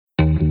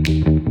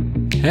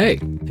Hey,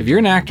 if you're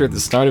an actor at the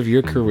start of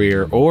your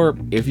career, or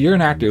if you're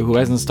an actor who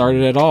hasn't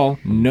started at all,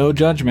 no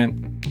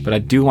judgment. But I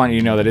do want you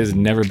to know that it has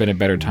never been a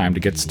better time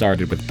to get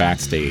started with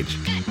Backstage.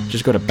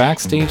 Just go to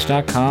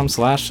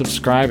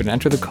backstage.com/subscribe and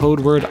enter the code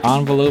word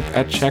envelope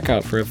at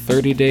checkout for a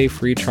 30-day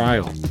free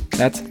trial.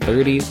 That's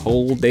 30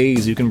 whole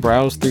days you can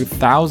browse through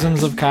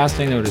thousands of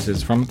casting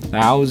notices from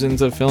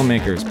thousands of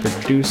filmmakers,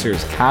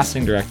 producers,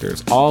 casting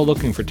directors, all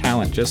looking for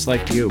talent just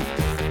like you.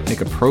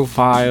 Make a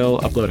profile,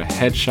 upload a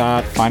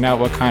headshot, find out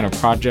what kind of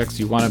projects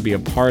you want to be a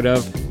part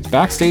of.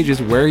 Backstage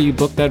is where you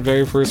book that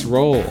very first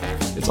role.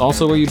 It's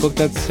also where you book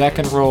that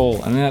second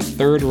role, and then that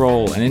third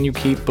role, and then you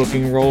keep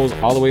booking roles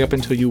all the way up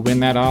until you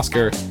win that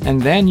Oscar.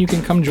 And then you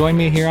can come join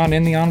me here on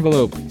In the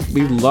Envelope.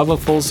 We love a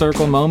full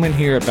circle moment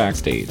here at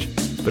Backstage.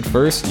 But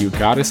first, you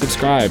gotta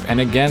subscribe,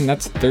 and again,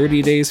 that's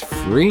 30 days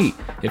free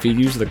if you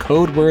use the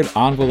code word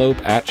envelope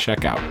at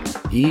checkout.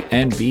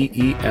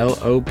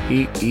 ENVELOPE,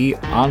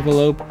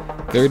 envelope,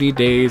 30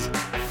 days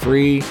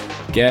free.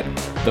 Get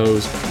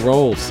those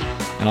roles.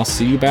 And I'll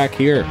see you back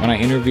here when I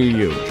interview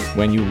you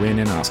when you win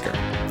an Oscar.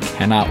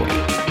 Cannot wait.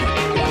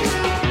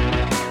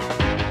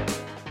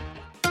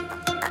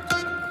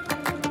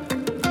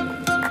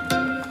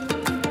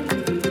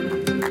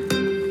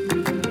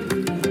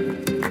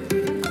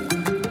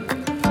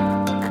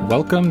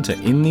 Welcome to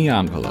In the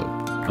Envelope,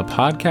 a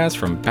podcast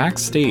from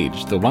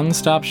Backstage, the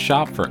one-stop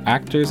shop for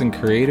actors and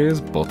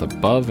creators both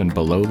above and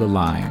below the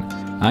line.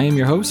 I am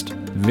your host,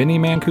 Vinny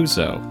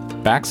Mancuso,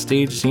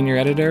 Backstage Senior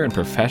Editor and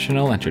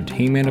Professional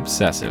Entertainment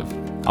Obsessive.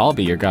 I'll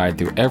be your guide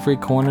through every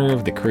corner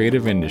of the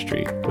creative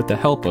industry with the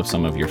help of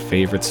some of your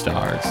favorite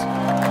stars.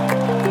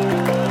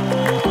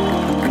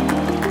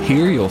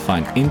 Here you'll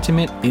find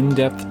intimate,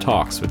 in-depth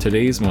talks with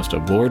today's most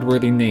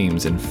award-worthy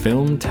names in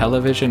film,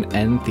 television,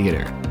 and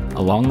theater.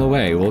 Along the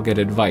way, we'll get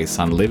advice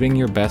on living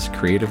your best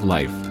creative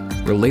life,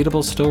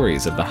 relatable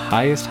stories of the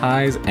highest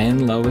highs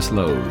and lowest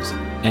lows,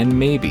 and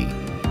maybe,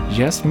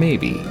 just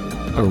maybe,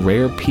 a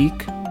rare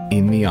peek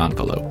in the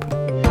envelope.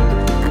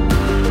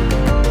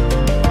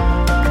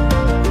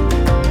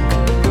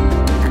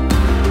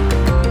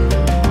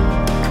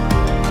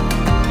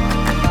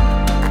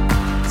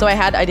 So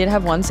I did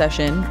have one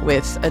session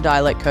with a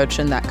dialect coach,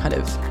 and that kind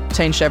of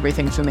changed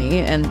everything for me.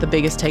 And the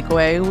biggest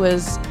takeaway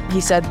was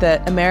he said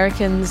that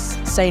Americans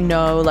say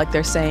no like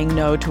they're saying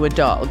no to a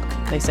dog.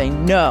 They say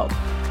no.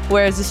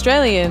 Whereas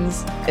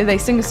Australians, they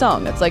sing a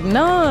song. It's like,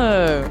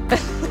 no.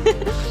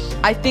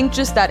 I think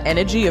just that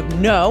energy of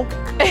no,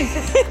 it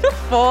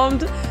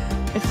formed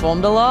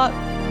a lot.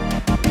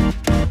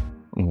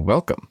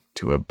 Welcome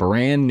to a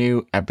brand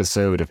new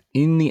episode of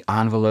In the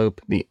Envelope,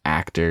 the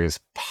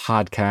Actors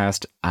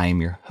Podcast. I am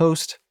your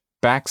host,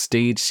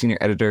 Backstage Senior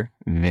Editor,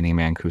 Vinny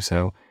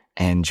Mancuso,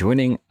 and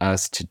joining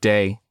us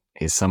today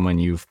is someone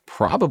you've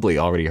probably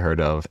already heard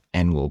of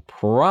and will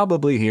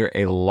probably hear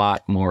a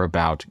lot more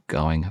about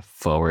going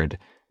forward,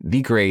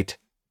 the great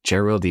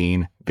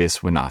Geraldine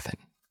Viswanathan.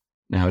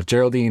 Now,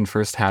 Geraldine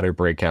first had her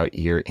breakout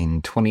year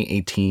in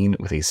 2018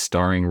 with a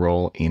starring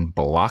role in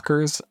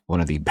Blockers,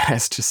 one of the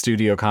best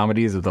studio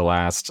comedies of the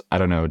last,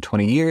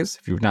 20 years.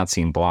 If you've not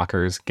seen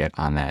Blockers, get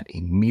on that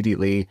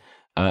immediately.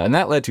 And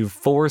that led to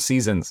 4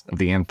 seasons of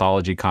the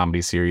anthology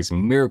comedy series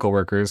Miracle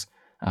Workers,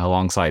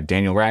 alongside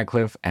Daniel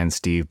Radcliffe and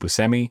Steve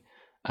Buscemi.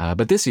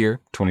 But this year,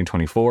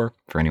 2024,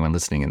 for anyone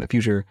listening in the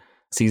future,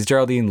 sees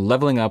Geraldine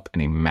leveling up in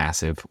a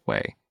massive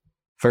way.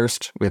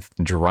 First, with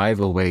Drive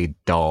Away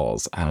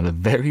Dolls, the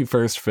very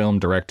first film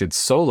directed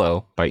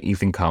solo by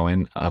Ethan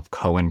Coen of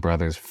Coen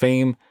Brothers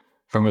fame,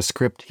 from a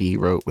script he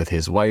wrote with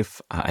his wife,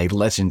 a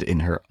legend in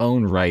her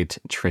own right,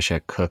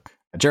 Trisha Cook.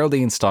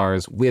 Geraldine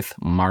stars with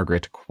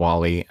Margaret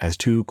Qualley as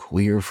 2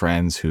 queer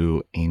friends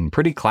who, in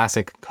pretty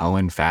classic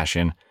Coen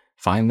fashion,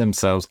 find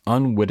themselves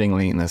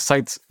unwittingly in the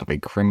sights of a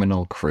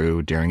criminal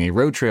crew during a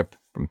road trip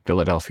from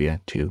Philadelphia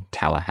to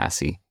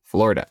Tallahassee,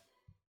 Florida.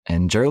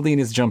 And Geraldine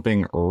is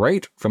jumping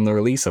right from the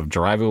release of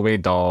Drive Away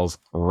Dolls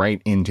right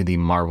into the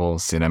Marvel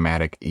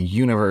Cinematic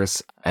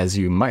Universe. As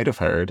you might have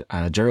heard,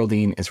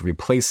 Geraldine is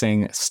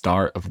replacing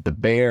star of The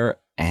Bear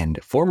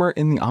and former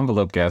In the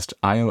Envelope guest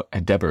Ayo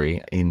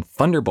Edebiri in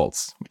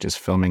Thunderbolts, which is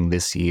filming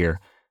this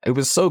year. It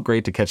was so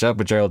great to catch up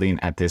with Geraldine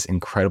at this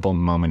incredible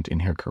moment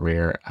in her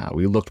career.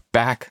 We looked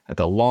back at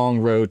the long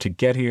road to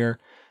get here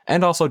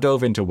and also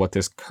dove into what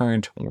this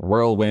current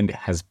whirlwind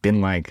has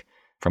been like,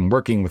 from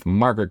working with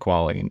Margaret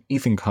Qualley and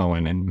Ethan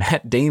Coen and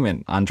Matt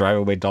Damon on Drive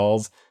Away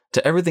Dolls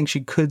to everything she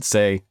could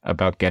say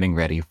about getting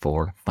ready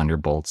for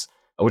Thunderbolts,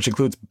 which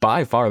includes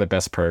by far the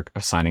best perk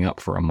of signing up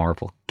for a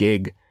Marvel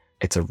gig.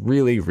 It's a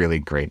really, really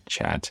great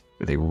chat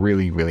with a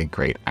really, really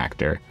great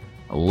actor.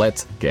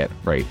 Let's get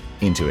right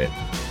into it.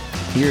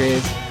 Here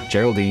is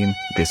Geraldine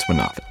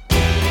Viswanathan.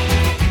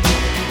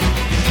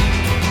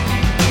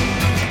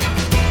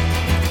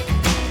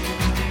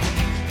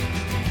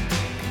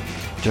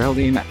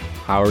 Geraldine,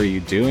 how are you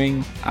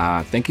doing?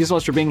 Thank you so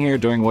much for being here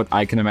during what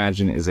I can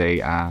imagine is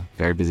a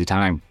very busy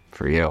time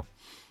for you.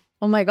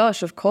 Oh my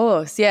gosh, of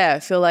course. Yeah, I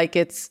feel like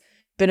it's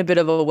been a bit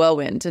of a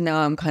whirlwind, and now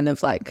I'm kind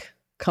of like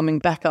coming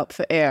back up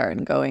for air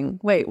and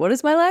going, wait, what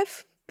is my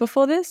life?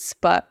 before this,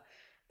 but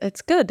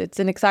it's good. It's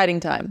an exciting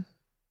time.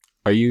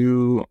 Are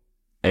you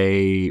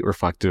a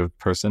reflective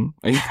person?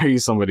 Are you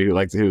somebody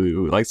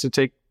who likes to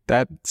take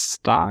that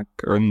stock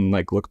or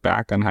like look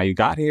back on how you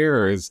got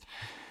here, or is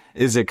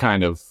it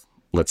kind of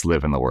let's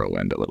live in the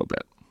whirlwind a little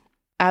bit?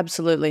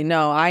 Absolutely.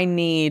 No, I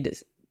need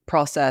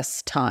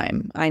process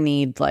time. I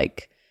need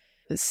like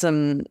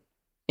some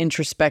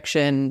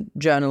introspection,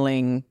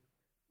 journaling,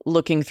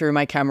 looking through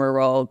my camera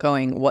roll,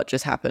 going, what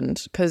just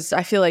happened? Because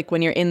I feel like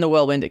when you're in the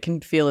whirlwind, it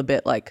can feel a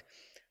bit like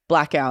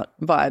blackout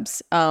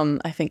vibes.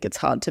 I think it's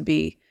hard to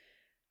be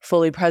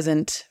fully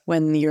present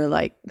when you're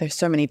like, there's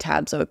so many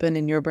tabs open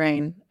in your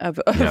brain.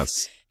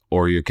 Yes.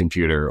 Or your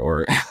computer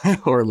or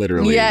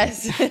literally.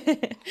 Yes,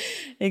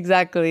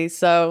 exactly.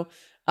 So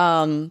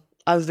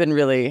I've been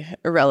really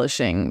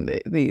relishing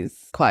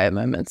these quiet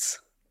moments.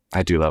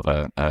 I do love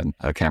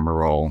a camera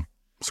roll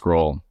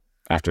scroll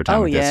after a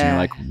time like this. And you're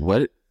like,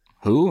 what?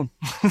 Who?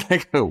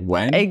 Like,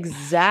 when?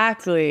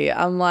 Exactly.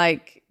 I'm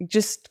like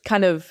just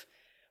kind of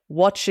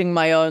watching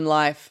my own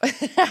life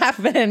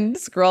happen,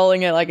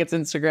 scrolling it like it's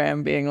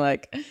Instagram, being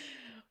like,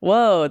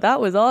 whoa,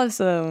 that was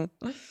awesome.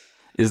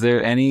 Is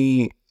there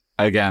any,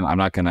 again, I'm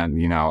not going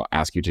to,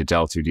 ask you to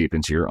delve too deep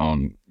into your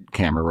own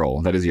camera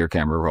roll. That is your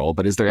camera roll.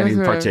 But is there any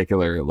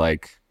particular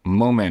like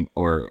moment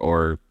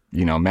or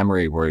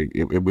memory where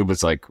it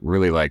was like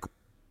really like,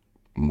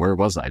 where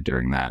was I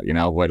during that?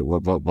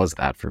 What was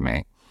that for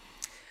me?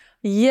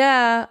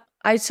 Yeah,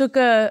 I took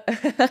a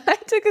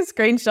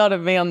screenshot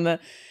of me on the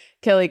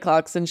Kelly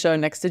Clarkson show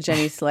next to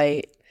Jenny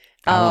Slate,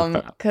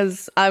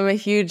 because I'm a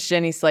huge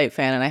Jenny Slate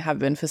fan and I have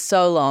been for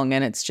so long,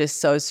 and it's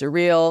just so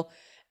surreal.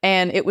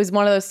 And it was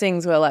one of those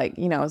things where like,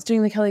 I was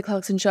doing the Kelly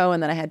Clarkson show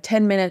and then I had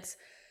 10 minutes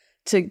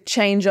to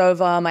change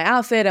over my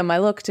outfit and my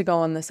look to go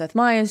on the Seth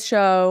Meyers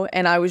show.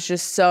 And I was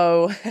just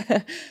so,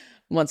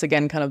 once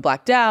again, kind of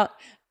blacked out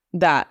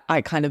that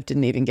I kind of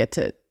didn't even get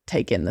to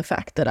take in the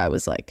fact that I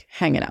was like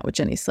hanging out with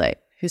Jenny Slate,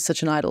 who's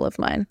such an idol of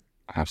mine.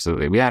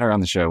 Absolutely. We had her on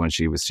the show when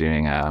she was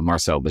doing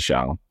Marcel the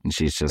Show, and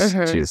she's just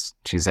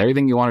she's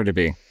everything you want her to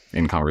be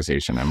in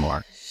conversation and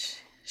more.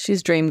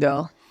 She's dream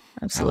girl.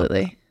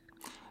 Absolutely.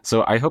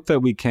 So I hope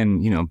that we can,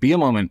 be a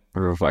moment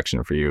of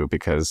reflection for you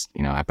because,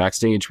 at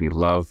Backstage, we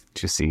love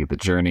to see the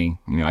journey.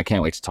 I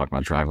can't wait to talk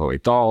about Drive Away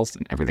Dolls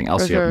and everything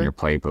else you have on your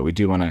plate, but we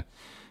do want to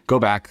go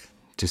back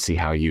to see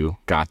how you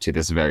got to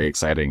this very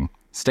exciting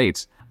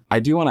state. I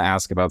do want to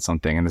ask about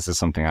something, and this is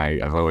something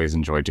I've always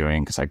enjoyed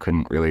doing because I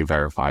couldn't really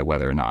verify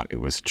whether or not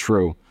it was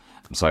true.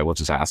 So I will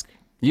just ask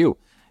you,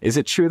 is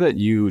it true that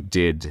you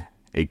did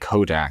a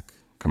Kodak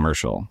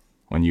commercial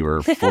when you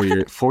were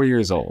 4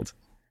 years old?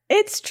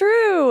 It's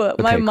true.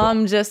 Okay, my cool.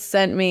 mom just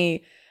sent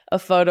me a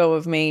photo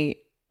of me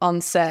on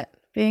set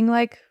being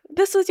like,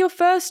 this was your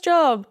first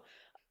job.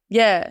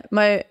 Yeah,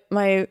 my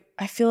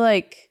I feel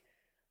like,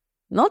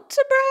 not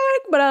to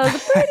brag, but I was a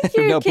pretty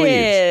cute No,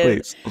 kid.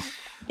 please.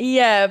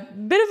 Yeah,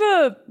 I'm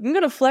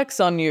going to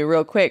flex on you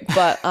real quick,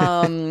 but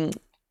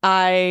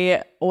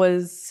I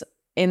was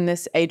in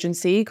this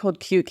agency called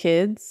Cute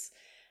Kids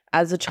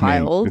as a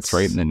child. I mean, it's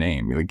right in the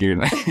name.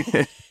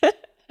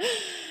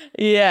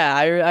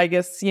 Yeah, I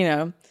guess,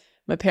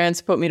 my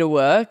parents put me to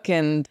work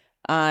and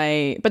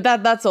but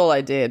that's all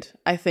I did.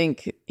 I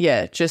think,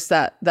 yeah, just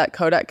that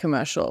Kodak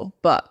commercial,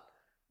 but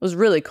it was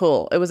really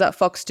cool. It was at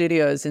Fox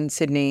Studios in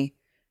Sydney,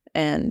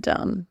 and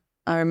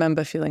I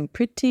remember feeling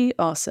pretty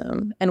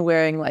awesome and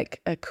wearing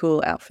like a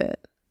cool outfit.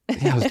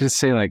 Yeah, I was going to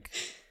say like,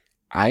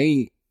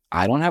 I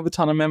don't have a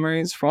ton of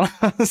memories from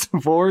this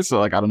before, so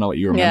like I don't know what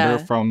you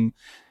remember from.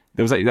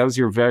 That was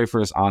your very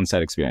first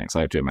on-set experience.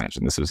 I have to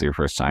imagine this was your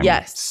first time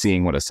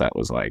seeing what a set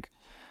was like.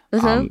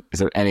 Is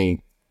there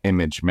any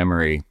image,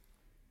 memory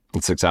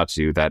that sticks out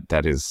to you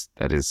that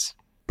is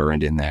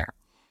burned in there?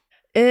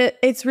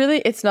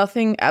 It's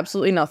nothing,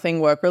 absolutely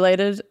nothing work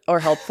related or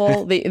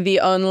helpful. The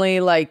only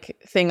like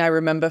thing I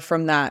remember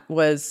from that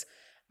was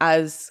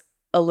as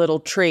a little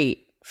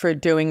treat for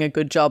doing a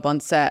good job on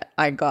set,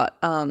 I got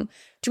do you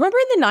remember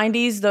in the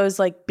 90s those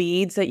like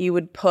beads that you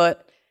would put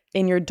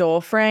in your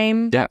door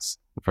frame? Yes,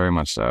 very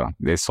much so.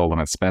 They sold them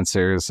at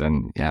Spencer's,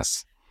 and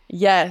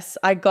yes,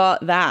 I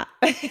got that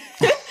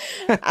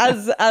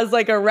as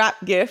like a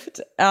wrap gift,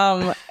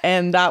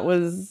 and that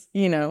was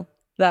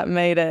that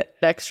made it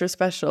extra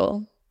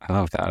special. I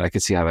love that. I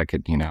could see how that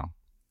could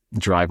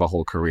drive a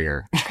whole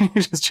career.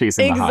 Just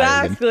chasing the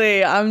high.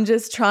 Exactly. I'm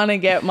just trying to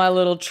get my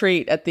little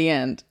treat at the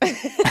end.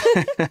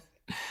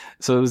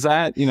 So was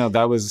that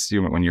that was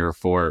when you were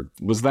 4?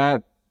 Was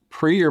that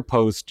pre or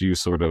post you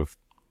sort of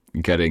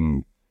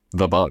getting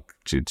the bug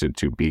to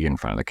be in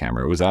front of the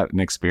camera? Was that an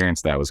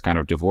experience that was kind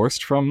of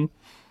divorced from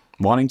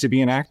wanting to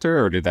be an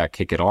actor, or did that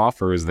kick it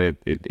off, or is that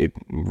it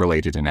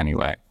related in any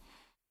way?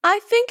 I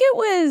think it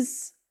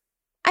was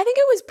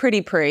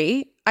pretty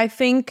pre. I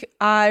think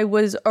I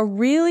was a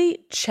really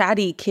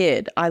chatty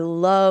kid. I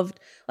loved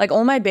like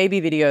all my baby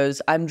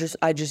videos.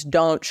 I just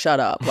don't shut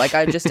up. Like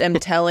I just am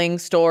telling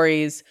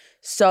stories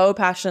so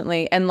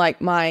passionately, and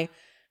like my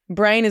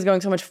brain is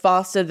going so much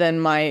faster than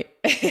my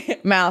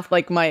mouth.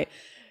 Like my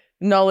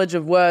knowledge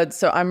of words.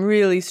 So I'm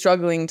really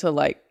struggling to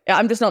like,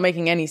 I'm just not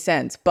making any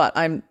sense, but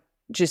I'm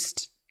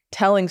just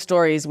telling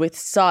stories with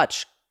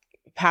such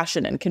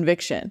passion and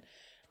conviction.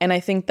 And I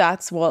think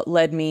that's what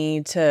led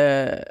me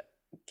to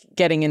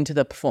getting into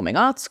the performing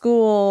arts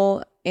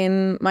school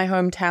in my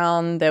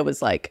hometown. There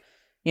was like,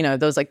 there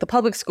was like the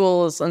public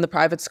schools and the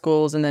private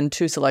schools, and then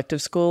 2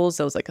 selective schools.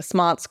 There was like a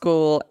smart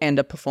school and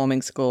a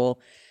performing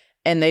school.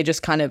 And they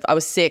just kind of, I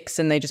was 6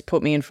 and they just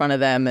put me in front of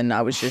them and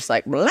I was just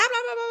like, blah, blah,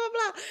 blah, blah, blah,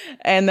 blah.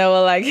 And they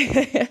were like,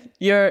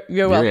 you're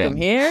welcome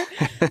here.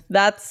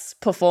 That's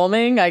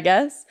performing, I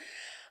guess.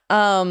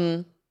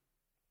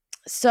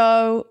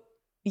 So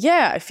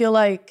yeah, I feel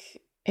like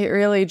it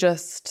really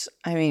just,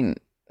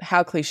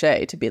 how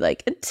cliche to be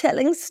like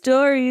telling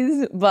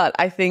stories, but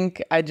I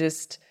think I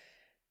just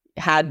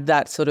had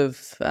that sort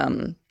of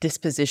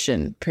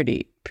disposition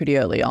pretty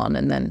early on,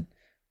 and then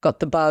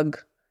got the bug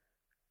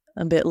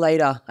a bit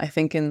later, I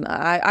think. And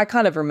I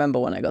kind of remember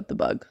when I got the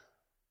bug.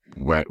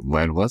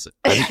 When was it?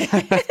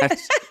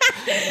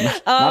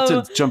 Not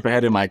to jump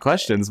ahead in my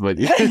questions, but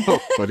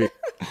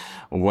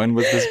when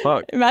was this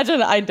bug?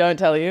 Imagine I don't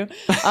tell you.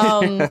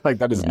 Like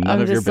that is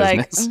none of your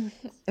business.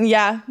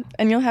 Yeah,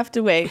 and you'll have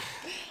to wait.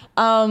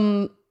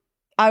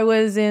 I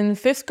was in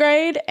 5th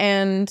grade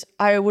and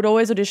I would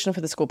always audition for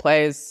the school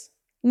plays.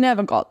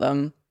 Never got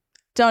them.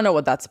 Don't know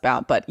what that's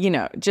about, but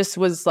just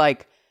was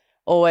like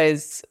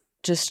always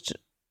just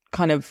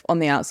kind of on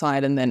the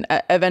outside. And then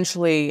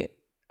eventually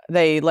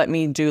they let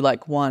me do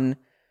like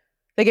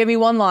they gave me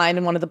one line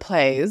in one of the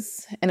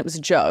plays and it was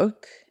a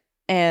joke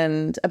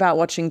and about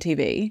watching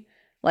TV.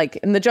 Like,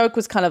 and the joke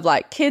was kind of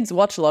like, kids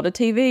watch a lot of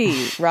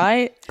TV,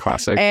 right?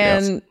 Classic.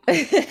 And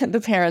yes.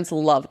 The parents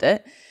loved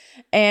it.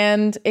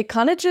 And it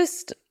kind of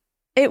just,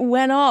 it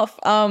went off.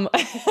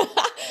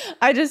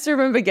 I just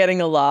remember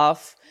getting a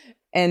laugh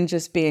and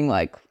just being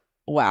like,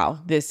 wow,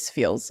 this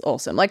feels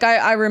awesome. Like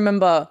I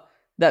remember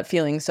that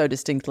feeling so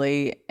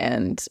distinctly,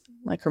 and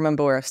like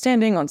remember where I was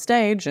standing on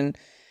stage, and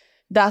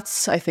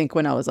that's, I think,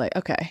 when I was like,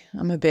 okay,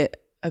 I'm a bit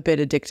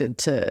addicted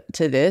to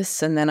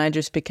this. And then I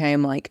just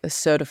became like a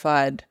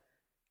certified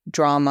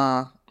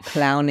drama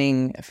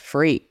clowning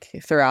freak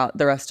throughout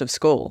the rest of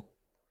school.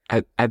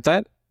 At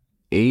that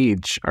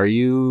age, are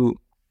you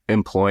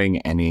employing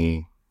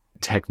any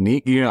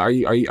technique? Are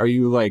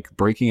you like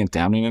breaking it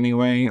down in any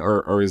way,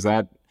 or is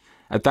that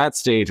at that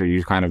stage are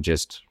you kind of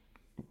just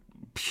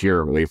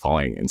purely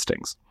following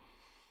instincts?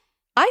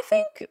 I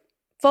think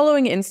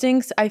following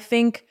instincts. I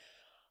think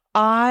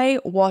I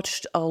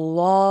watched a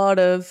lot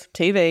of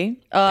TV,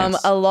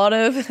 Yes. a lot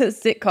of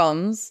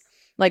sitcoms,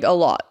 like a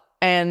lot,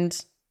 and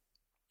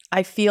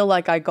I feel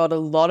like I got a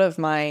lot of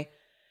my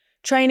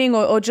training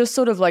or just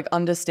sort of like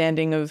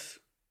understanding of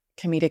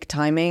comedic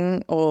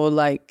timing or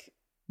like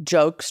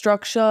joke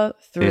structure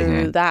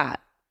through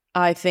that.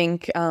 I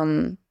think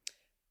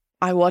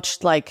I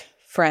watched like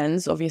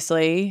Friends,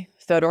 obviously,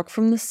 Third Rock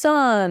from the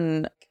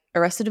Sun,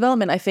 Arrested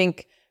Development. I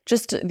think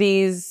just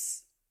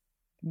these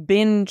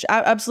binge,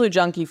 absolute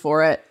junkie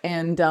for it.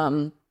 And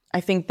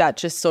I think that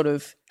just sort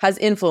of has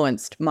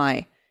influenced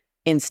my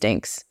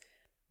instincts.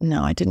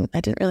 No, I didn't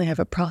really have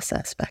a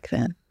process back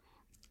then.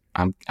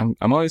 I'm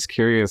always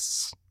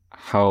curious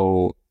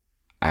how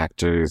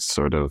actors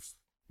sort of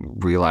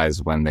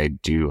realize when they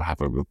do have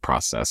a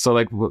process. So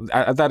like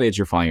at that age,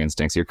 you're following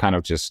instincts. You're kind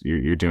of just,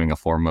 you're doing a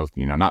form of,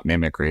 not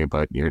mimicry,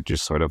 but you're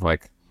just sort of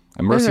like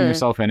immersing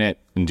yourself in it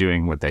and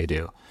doing what they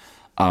do.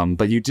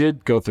 But you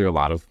did go through a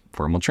lot of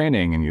formal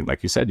training, and you,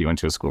 like you said, you went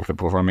to a school for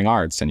performing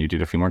arts, and you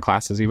did a few more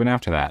classes even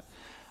after that.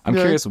 I'm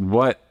curious,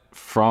 what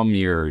from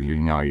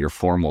your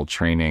formal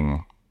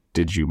training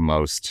did you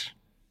most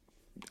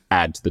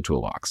add to the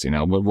toolbox?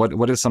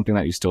 What is something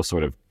that you still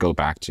sort of go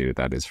back to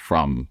that is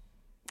from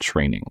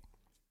training?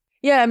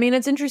 Yeah, I mean,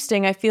 it's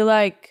interesting. I feel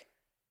like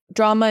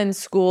drama in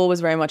school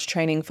was very much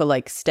training for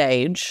like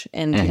stage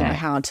and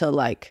how to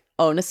like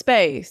own a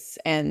space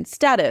and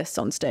status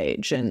on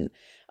stage, and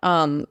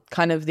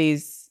kind of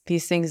these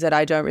things that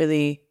I don't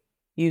really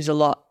use a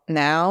lot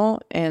now.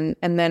 And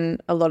then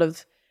a lot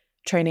of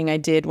training I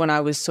did when I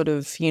was sort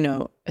of,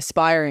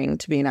 aspiring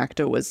to be an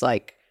actor was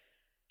like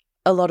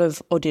a lot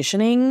of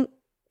auditioning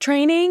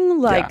training,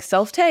 like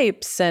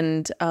self-tapes.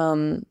 And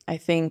I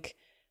think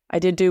I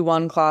did do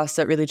one class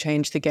that really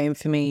changed the game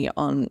for me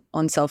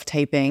on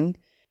self-taping.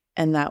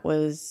 And that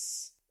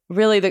was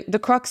really the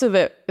crux of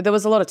it. There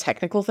was a lot of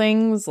technical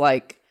things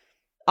like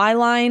eye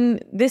line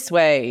this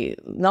way,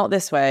 not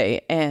this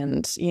way.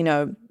 And,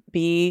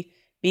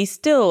 be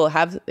still,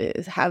 have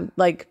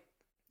like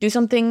do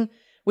something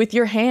with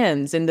your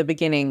hands in the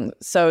beginning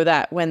so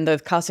that when the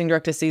casting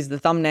director sees the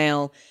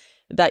thumbnail,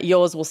 that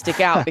yours will stick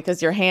out because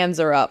your hands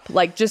are up.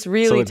 Like just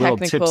really like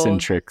technical tips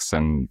and tricks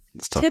and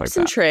stuff like that. Tips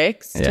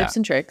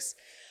and tricks.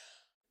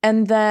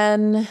 And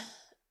then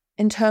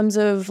in terms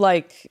of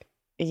like,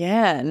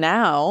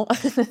 now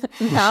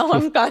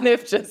I'm kind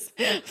of just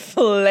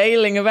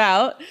flailing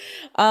about.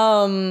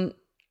 I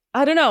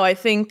don't know. I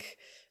think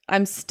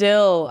I'm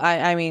still,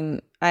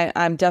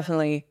 I'm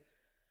definitely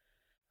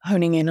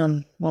honing in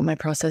on what my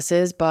process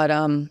is, but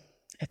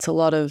it's a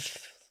lot of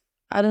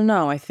I don't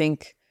know. I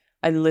think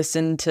I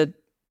listen to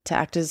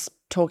actors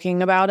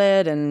talking about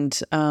it and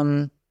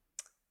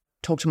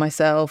talk to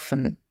myself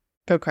and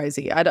go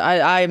crazy.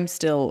 I'm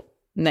still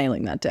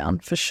nailing that down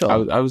for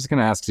sure. I was going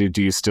to ask you,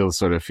 do you still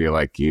sort of feel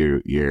like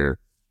you're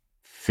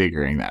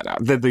figuring that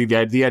out? The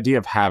idea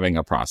of having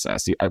a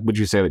process, would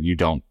you say that you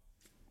don't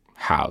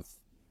have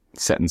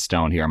set in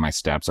stone, here are my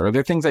steps? Or are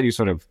there things that you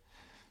sort of,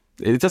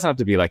 it doesn't have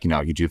to be like,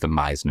 you do the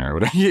Meisner or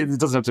whatever. It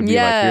doesn't have to be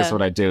like, here's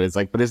what I do. It's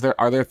like, but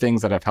are there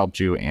things that have helped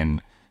you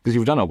in, because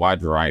you've done a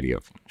wide variety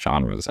of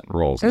genres and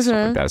roles and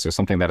stuff like that. Is there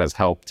something that has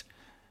helped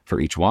for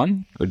each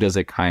one, or does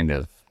it kind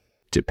of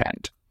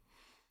depend?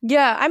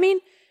 Yeah, I mean,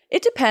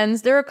 it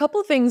depends. There are a couple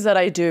of things that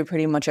I do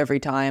pretty much every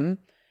time,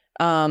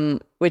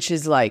 which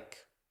is like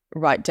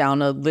write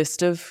down a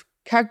list of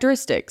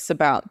characteristics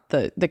about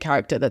the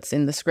character that's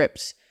in the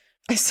script.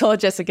 I saw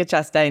Jessica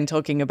Chastain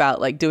talking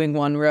about like doing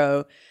one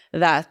row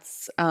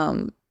that's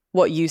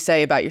what you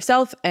say about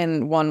yourself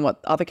and one what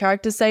other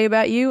characters say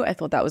about you. I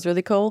thought that was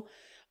really cool.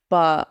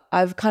 But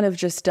I've kind of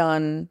just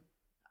done,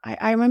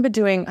 I remember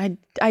doing,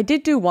 I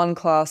did do one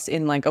class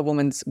in like a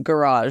woman's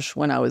garage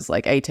when I was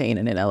like 18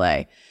 and in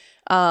LA.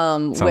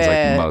 Sounds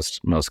like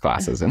most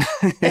classes in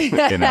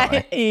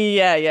LA.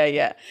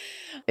 Yeah.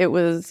 It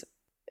was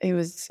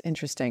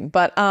interesting.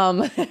 But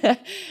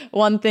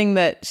one thing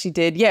that she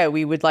did,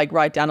 we would like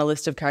write down a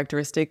list of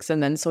characteristics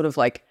and then sort of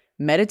like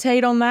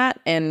meditate on that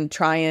and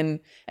try and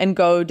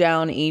go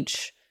down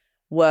each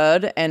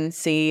word and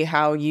see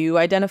how you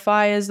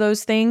identify as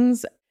those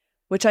things,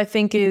 which I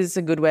think is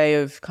a good way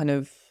of kind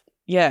of,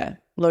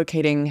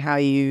 locating how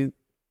you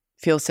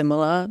feel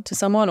similar to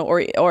someone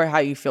or how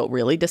you feel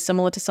really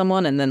dissimilar to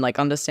someone, and then like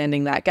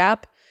understanding that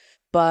gap.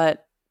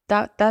 But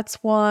that's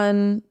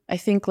one. I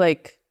think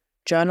like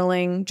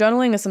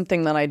journaling is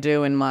something that I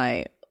do in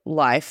my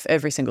life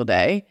every single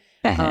day.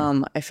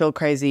 I feel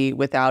crazy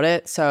without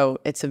it, so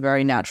it's a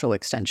very natural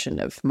extension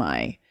of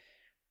my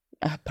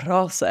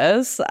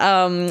process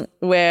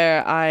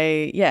where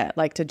I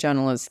like to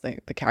journal as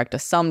the character.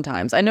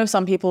 Sometimes I know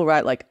some people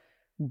write like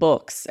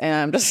books, and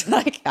I'm just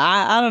like,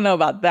 I don't know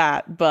about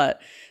that, but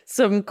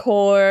some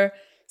core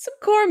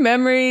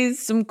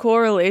memories, some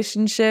core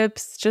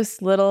relationships,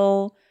 just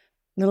little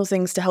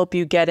things to help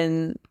you get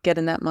in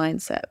that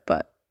mindset.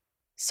 But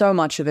so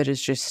much of it is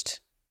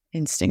just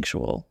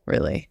instinctual,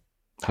 really.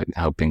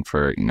 Hoping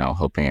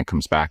it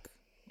comes back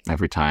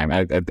every time.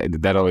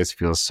 That always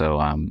feels so.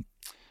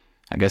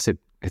 I guess it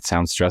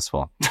sounds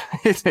stressful.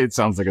 It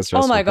sounds like a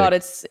stressful. Oh my God,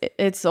 thing.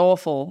 it's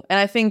awful. And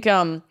I think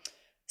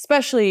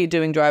especially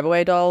doing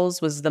Drive-Away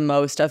Dolls was the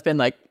most I've been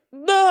like,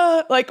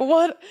 like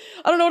what?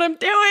 I don't know what I'm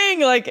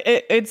doing. Like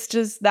it's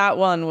just, that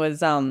one was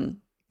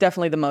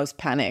definitely the most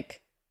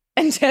panic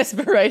and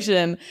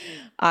desperation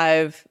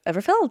I've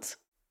ever felt.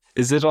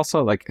 Is it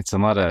also like it's a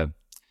lot of?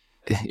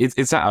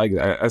 It's not like,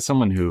 as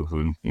someone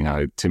who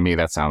to me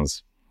that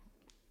sounds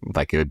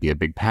like it would be a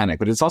big panic,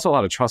 but it's also a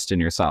lot of trust in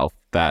yourself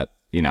that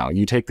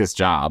you take this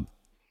job,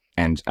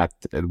 and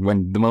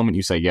when the moment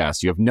you say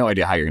yes, you have no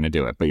idea how you're going to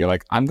do it, but you're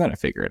like, I'm going to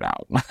figure it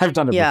out. I've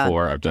done it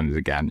before. I've done it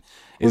again.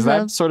 Is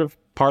that sort of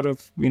part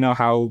of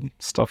how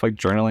stuff like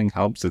journaling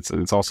helps?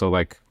 It's also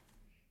like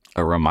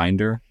a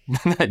reminder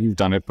that you've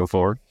done it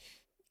before.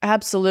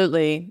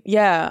 Absolutely.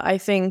 Yeah, I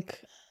think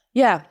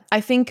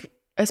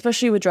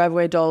especially with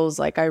Drive-Away Dolls,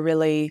 like I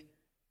really,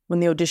 when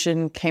the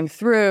audition came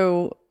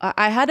through,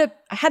 I had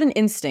an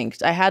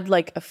instinct. I had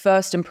like a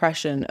first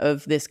impression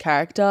of this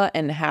character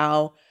and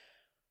how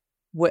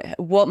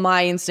what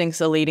my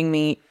instincts are leading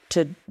me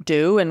to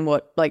do and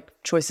what like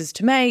choices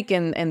to make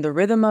and the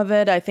rhythm of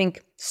it. I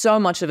think so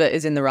much of it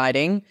is in the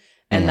writing,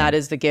 and that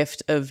is the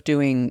gift of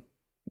doing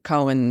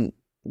Coen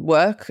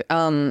work.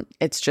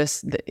 It's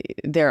just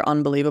they're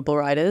unbelievable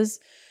writers.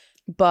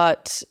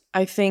 But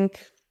I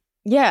think,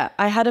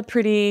 I had a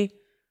pretty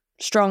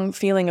strong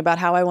feeling about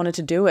how I wanted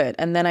to do it.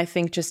 And then I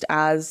think just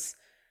as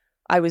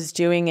I was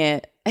doing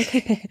it,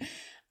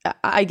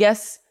 I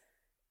guess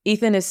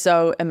Ethan is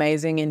so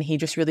amazing and he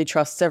just really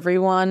trusts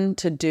everyone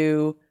to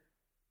do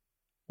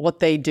what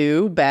they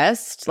do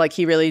best. Like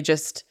he really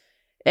just,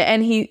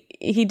 and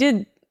he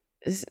did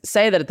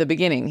say that at the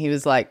beginning. He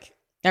was like,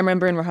 I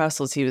remember in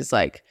rehearsals, he was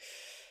like,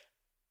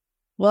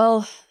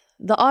 well,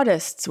 the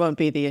artists won't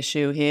be the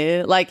issue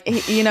here. Like,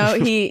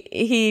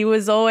 he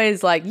was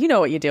always like, you know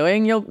what you're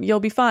doing, you'll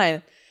be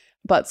fine.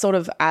 But sort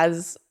of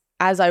as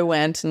I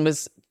went and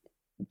was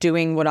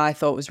doing what I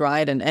thought was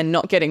right and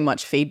not getting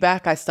much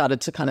feedback, I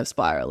started to kind of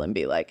spiral and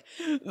be like,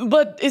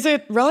 but is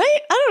it right?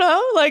 I don't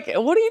know.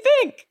 Like, what do you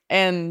think?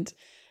 And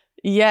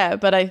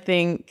but I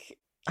think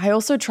I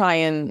also try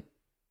and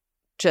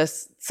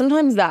just,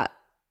 sometimes that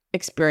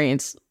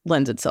experience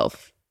lends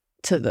itself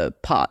to the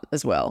part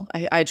as well.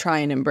 I try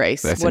and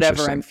embrace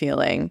whatever I'm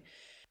feeling,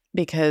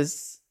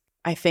 because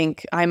I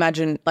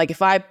imagine like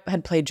if I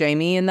had played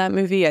Jamie in that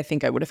movie, I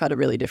think I would have had a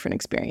really different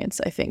experience.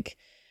 I think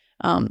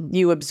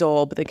you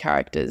absorb the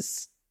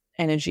character's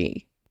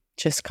energy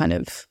just kind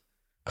of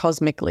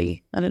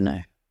cosmically. I don't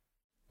know.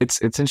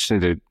 It's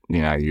interesting that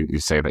you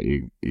say that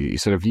you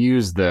sort of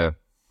use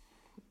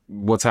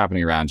what's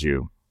happening around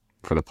you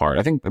for the part.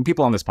 I think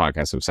people on this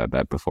podcast have said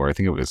that before. I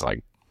think it was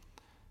like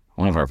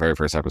one of our very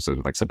first episodes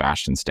with like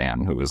Sebastian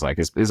Stan, who was like,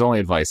 his only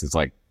advice is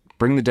like,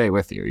 bring the day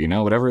with you,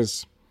 whatever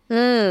is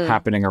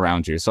happening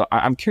around you. So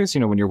I'm curious,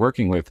 when you're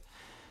working with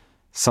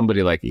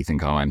somebody like Ethan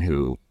Coen,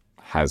 who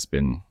has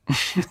been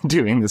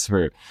doing this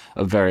for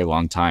a very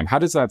long time, how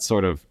does that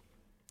sort of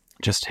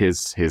just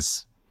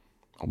his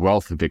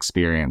wealth of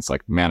experience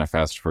like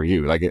manifest for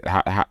you? Like,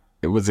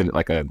 was it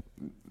like a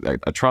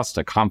trust,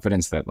 a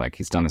confidence that like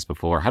he's done this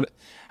before?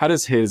 How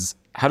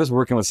does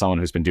working with someone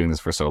who's been doing this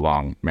for so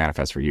long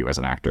manifest for you as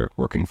an actor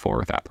working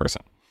for that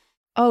person?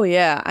 Oh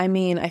yeah, I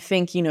mean, I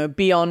think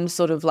beyond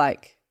sort of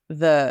like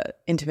the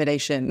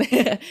intimidation,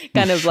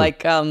 kind of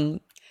like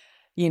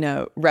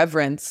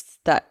reverence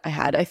that I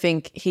had, I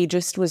think he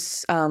just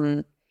was.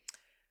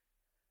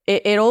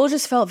 It all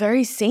just felt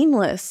very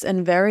seamless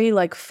and very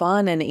like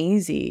fun and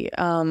easy,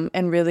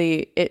 and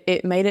really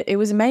it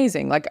was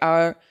amazing. Like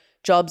our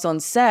jobs on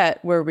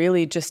set were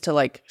really just to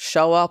like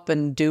show up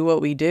and do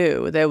what we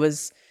do. There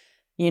was,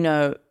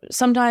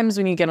 sometimes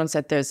when you get on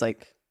set, there's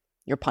like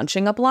you're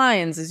punching up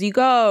lines as you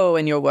go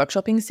and you're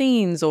workshopping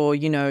scenes, or,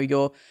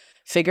 you're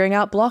figuring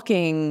out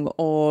blocking,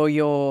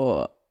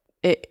 or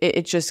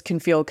it just can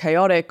feel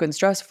chaotic and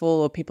stressful,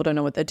 or people don't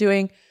know what they're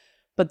doing.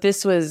 But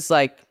this was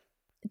like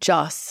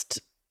just,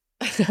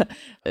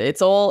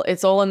 it's all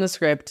in the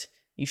script.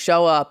 You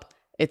show up,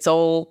 it's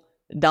all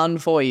done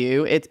for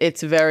you.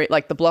 It's very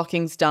like the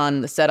blocking's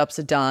done, the setups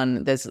are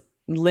done. There's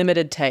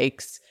limited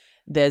takes,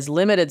 there's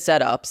limited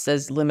setups,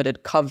 there's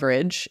limited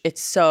coverage.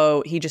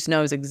 He just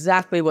knows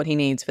exactly what he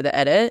needs for the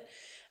edit.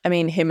 I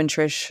mean, him and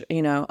Trish,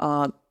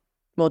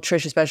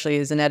 Trish especially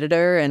is an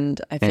editor,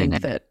 and I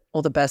think that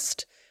all the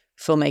best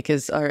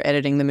filmmakers are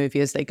editing the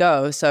movie as they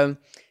go. So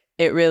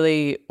it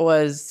really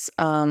was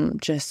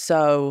just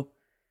so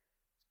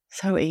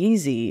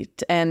easy.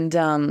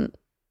 And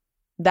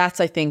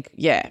that's, I think,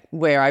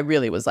 where I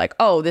really was like,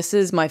 oh, this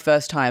is my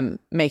first time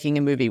making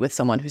a movie with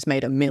someone who's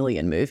made 1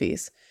 million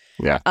movies.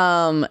 Yeah.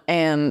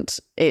 And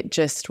it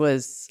just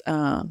was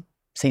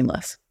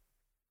seamless.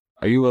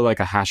 Are you like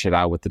a hash it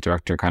out with the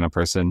director kind of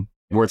person,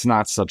 where it's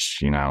not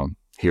such,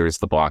 here's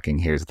the blocking,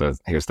 here's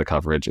the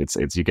coverage. It's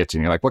you get to,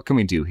 you're like, what can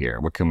we do here?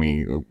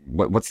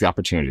 What's the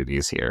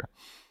opportunities here?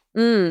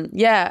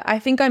 Yeah, I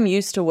think I'm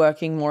used to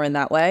working more in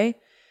that way,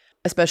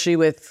 especially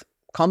with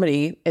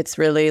comedy. It's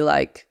really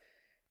like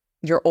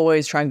you're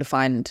always trying to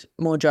find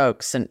more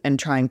jokes and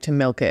trying to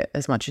milk it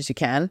as much as you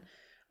can.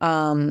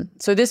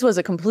 So this was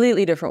a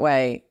completely different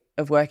way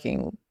of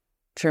working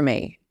for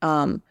me,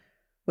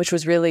 which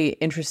was really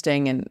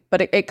interesting.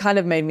 But it kind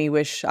of made me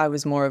wish I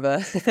was more of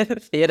a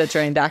theater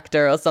trained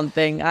actor or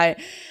something. I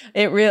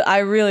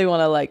really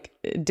want to like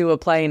do a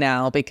play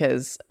now,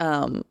 because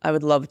I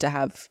would love to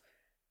have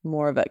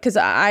more of it, because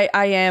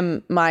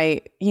I'm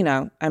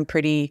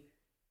pretty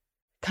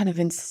kind of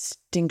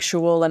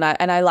instinctual, and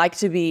I like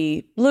to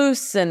be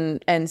loose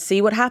and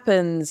see what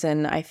happens,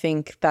 and I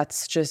think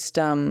that's just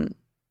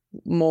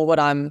more what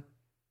I'm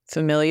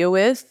familiar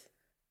with.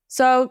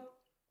 So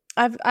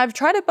I've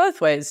tried it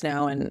both ways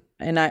now, and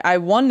I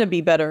want to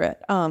be better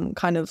at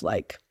kind of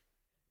like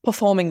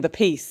performing the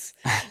piece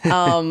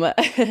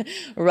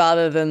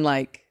rather than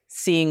like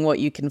seeing what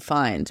you can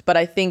find. But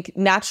I think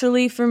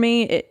naturally for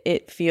me, I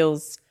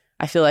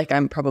feel like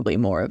I'm probably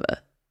more of a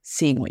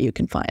seeing what you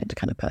can find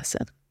kind of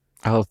person.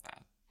 I love that.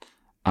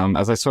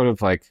 As I sort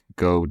of like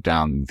go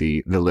down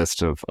the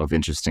list of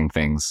interesting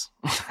things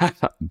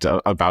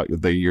about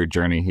your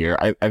journey here,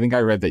 I think I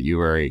read that you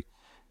were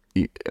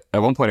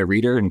at one point a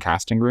reader in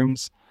casting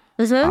rooms.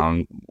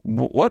 Mm-hmm.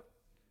 What?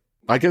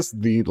 I guess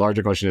the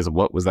larger question is,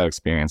 what was that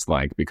experience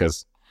like?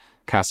 Because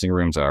casting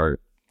rooms are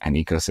an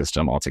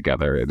ecosystem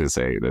altogether. It is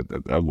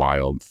a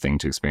wild thing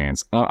to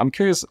experience. I'm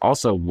curious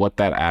also what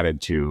that added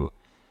to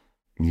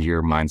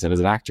your mindset as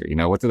an actor.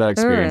 What did that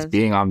experience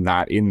being in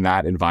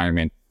that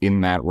environment,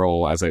 in that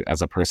role as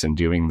a person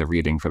doing the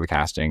reading for the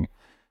casting,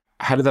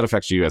 how did that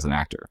affect you as an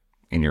actor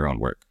in your own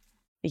work?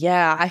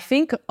 Yeah, I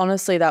think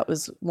honestly that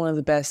was one of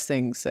the best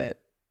things that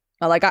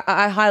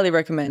I highly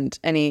recommend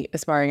any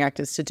aspiring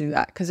actors to do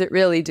that, because it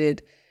really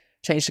did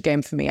change the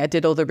game for me. I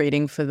did all the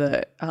reading for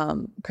the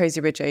Crazy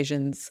Rich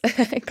Asians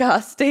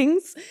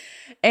castings,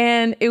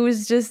 and it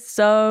was just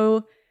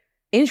so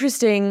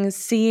interesting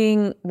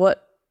seeing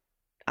what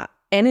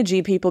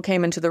energy people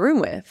came into the room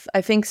with.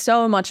 I think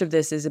so much of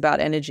this is about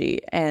energy,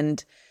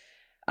 and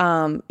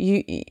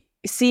you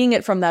seeing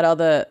it from that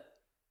other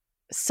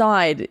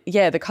side.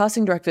 Yeah, the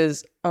casting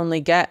directors only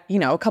get,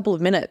 a couple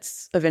of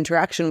minutes of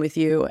interaction with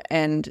you,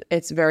 and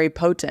it's very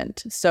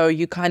potent. So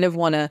you kind of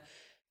want to,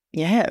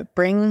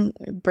 bring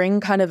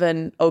kind of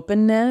an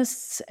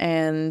openness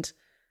and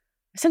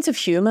a sense of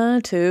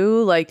humor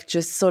too, like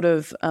just sort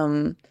of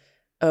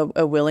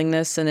a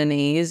willingness and an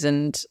ease.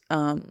 And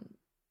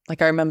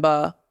like I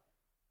remember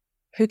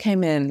who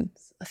came in,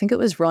 I think it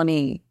was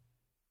Ronnie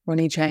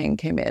Chang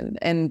came in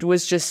and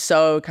was just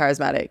so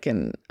charismatic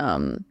and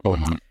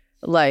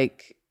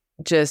like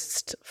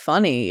just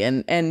funny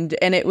and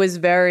it was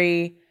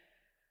very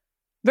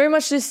very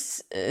much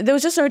this, there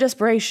was just no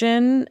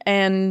desperation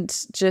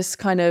and just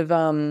kind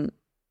of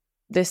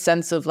this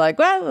sense of like,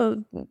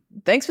 well,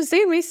 thanks for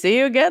seeing me, see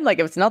you again. Like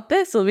if it's not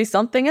this, it'll be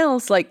something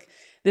else. Like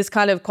this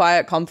kind of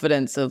quiet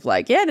confidence of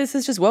like, yeah, this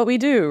is just what we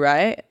do,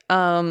 right?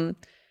 And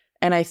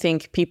I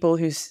think people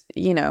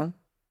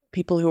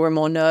who are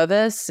more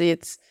nervous,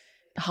 it's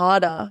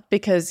harder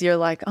because you're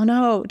like, oh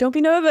no, don't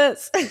be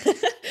nervous.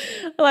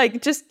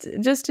 Like just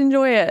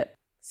enjoy it.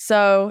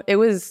 So it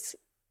was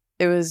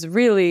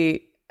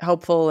really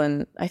helpful.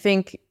 And I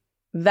think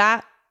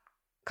that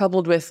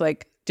coupled with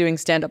like doing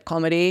stand-up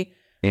comedy,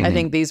 I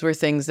think these were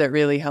things that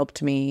really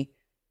helped me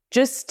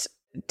just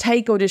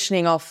take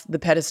auditioning off the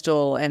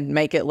pedestal and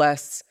make it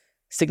less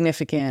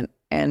significant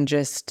and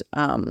just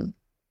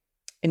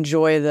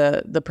enjoy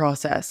the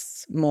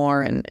process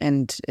more. And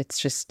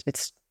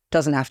it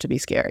doesn't have to be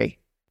scary.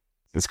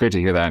 It's great to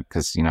hear that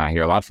because, I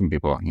hear a lot from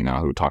people,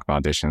 who talk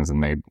about auditions,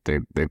 and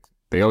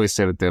they always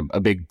say that a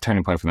big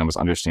turning point for them was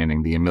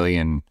understanding the a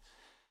million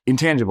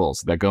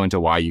intangibles that go into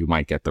why you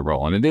might get the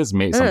role. And it is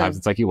sometimes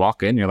it's like you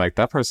walk in, you're like,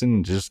 that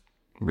person just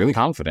really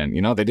confident,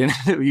 they didn't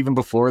even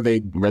before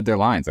they read their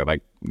lines,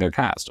 they're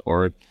cast,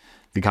 or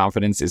the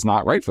confidence is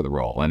not right for the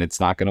role and it's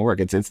not going to work.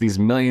 It's these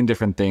million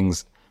different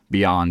things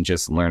beyond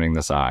just learning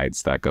the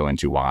sides that go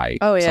into why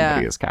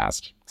somebody is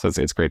cast. So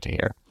it's great to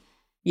hear.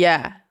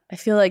 Yeah. I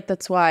feel like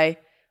that's why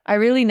I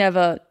really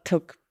never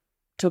took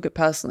it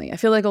personally. I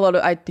feel like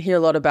I hear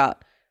a lot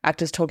about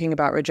actors talking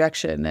about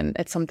rejection, and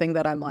it's something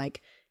that I'm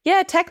like,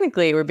 yeah,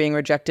 technically we're being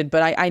rejected,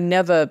 but I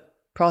never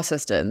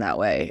processed it in that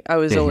way. I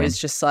was always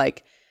just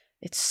like,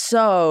 it's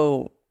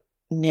so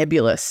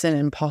nebulous and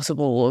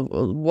impossible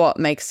what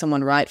makes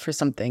someone right for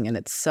something, and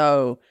it's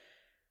so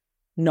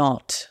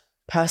not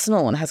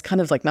personal and has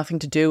kind of like nothing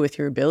to do with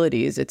your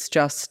abilities. It's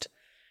just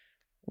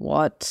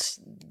what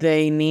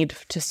they need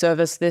to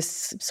service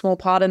this small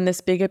part in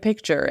this bigger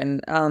picture.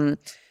 And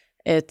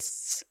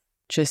it's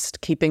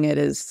just keeping it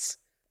as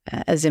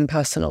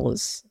impersonal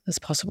as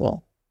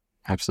possible.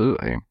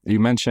 Absolutely. You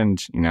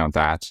mentioned,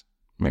 that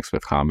mixed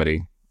with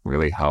comedy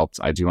really helped.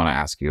 I do want to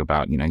ask you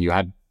about, you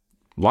had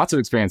lots of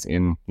experience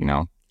in,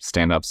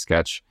 stand-up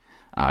sketch.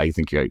 You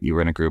think you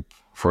were in a group,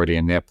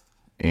 Freudian Nip,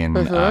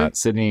 in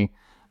Sydney.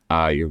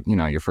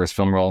 Your first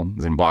film role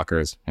was in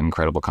Blockers,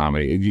 incredible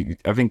comedy.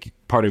 I think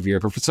part of your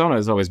persona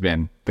has always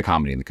been the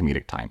comedy and the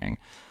comedic timing.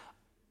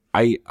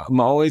 I'm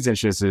always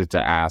interested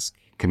to ask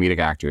comedic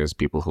actors,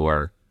 people who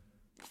are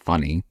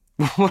funny,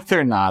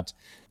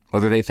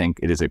 whether they think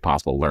it is a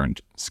possible learned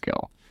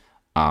skill.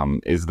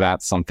 Is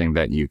that something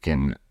that you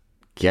can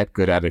get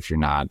good at if you're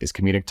not? Is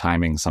comedic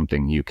timing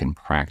something you can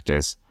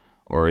practice?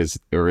 Or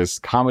is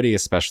comedy,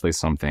 especially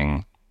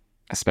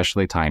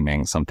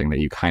timing, something that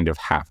you kind of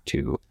have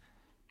to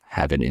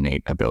have an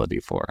innate ability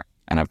for?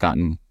 And I've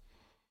gotten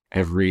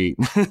the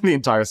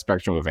entire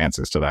spectrum of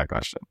answers to that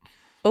question.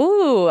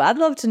 Ooh, I'd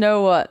love to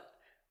know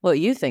what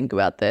you think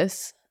about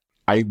this.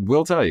 I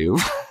will tell you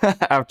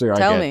after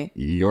Tell I me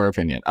your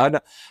opinion.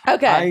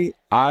 Okay.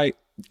 I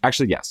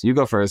actually, yes, you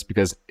go first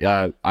because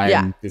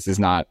this is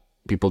not,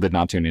 people did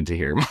not tune in to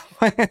hear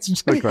my answer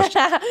to the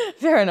question.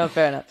 Fair enough.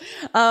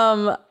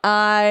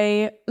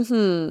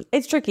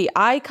 It's tricky.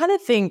 I kind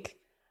of think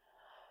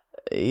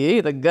you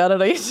either got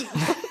it or you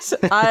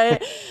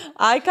don't.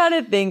 I kind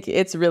of think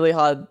it's really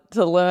hard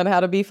to learn how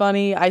to be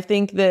funny. I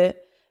think that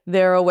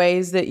there are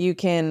ways that you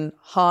can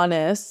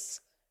harness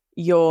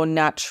your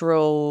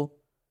natural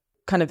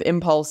kind of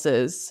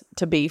impulses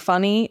to be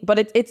funny,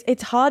 but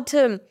it's hard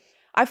to.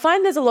 I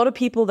find there's a lot of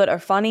people that are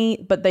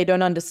funny, but they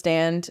don't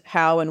understand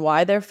how and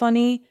why they're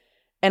funny,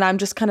 and I'm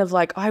just kind of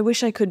like, I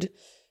wish I could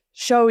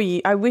show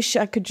you. I wish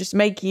I could just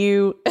make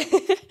you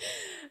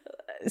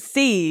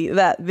see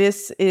that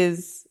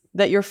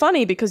that you're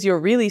funny because you're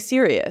really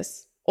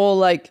serious, or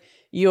like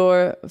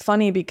you're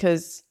funny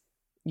because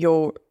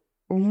you're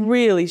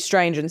really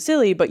strange and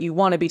silly, but you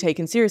want to be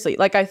taken seriously.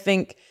 Like I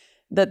think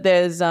that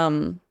there's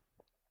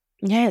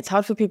it's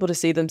hard for people to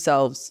see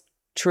themselves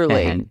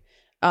truly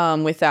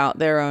without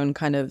their own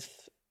kind of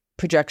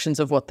projections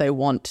of what they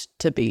want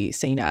to be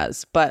seen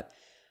as. But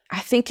I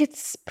think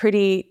it's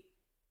pretty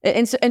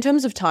in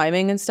terms of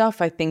timing and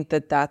stuff. I think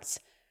that that's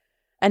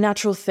a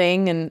natural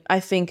thing, and I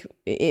think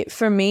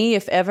for me,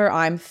 if ever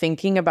I'm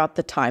thinking about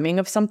the timing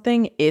of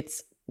something,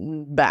 it's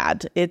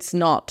bad. It's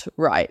not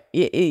right.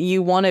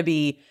 You want to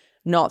be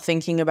not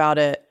thinking about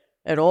it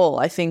at all.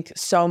 I think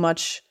so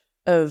much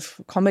of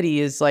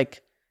comedy is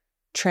like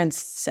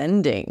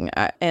transcending,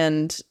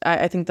 and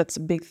I think that's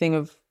a big thing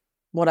of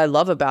what I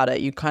love about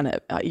it. You're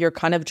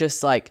kind of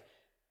just like,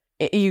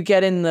 you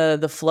get in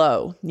the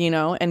flow,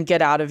 and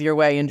get out of your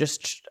way and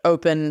just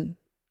open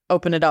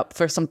it up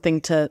for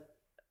something to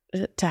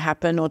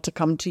happen or to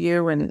come to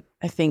you. And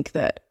I think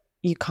that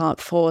you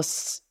can't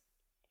force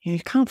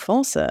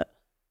it.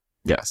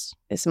 Yes.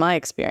 It's my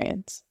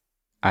experience.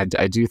 I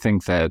do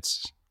think that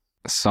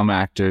some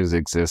actors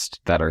exist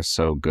that are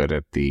so good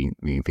at the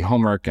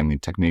homework and the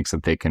techniques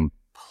that they can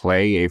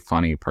play a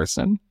funny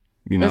person.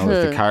 If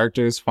the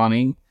character is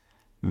funny,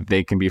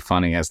 they can be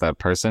funny as that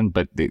person.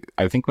 But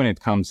I think when it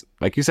comes,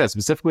 like you said,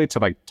 specifically to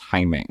like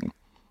timing,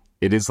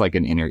 it is like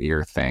an inner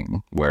ear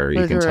thing where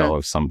you can tell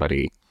if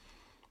somebody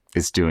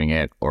is doing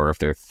it or if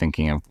they're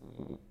thinking of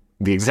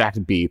the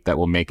exact beat that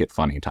will make it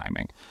funny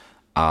timing.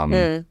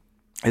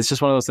 It's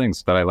just one of those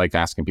things that I like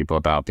asking people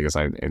about because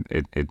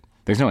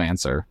there's no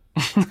answer.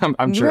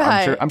 I'm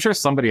sure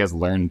somebody has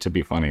learned to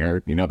be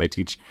funnier. They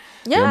teach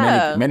there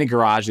are many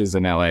garages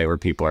in LA where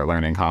people are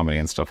learning comedy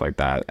and stuff like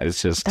that.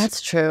 It's just,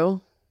 that's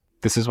true.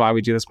 This is why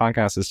we do this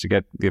podcast, is to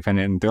get the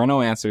opinion. There are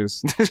no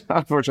answers.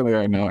 Unfortunately,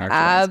 there are no actual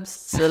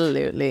answers.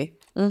 Absolutely.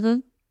 Mm-hmm.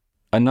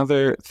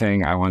 Another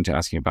thing I wanted to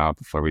ask you about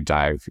before we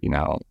dive,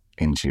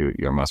 into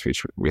your most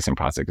recent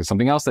project is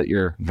something else that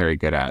you're very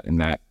good at,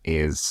 and that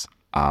is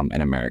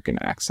an American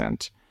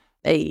accent.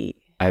 Hey.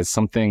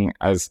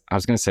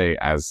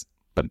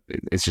 But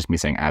it's just me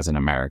saying as an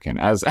American.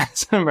 As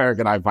an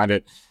American, I find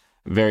it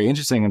very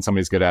interesting when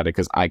somebody's good at it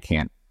because I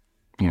can't,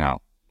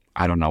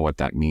 I don't know what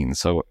that means.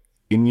 So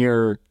in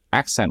your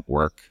accent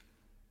work,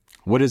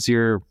 what is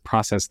your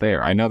process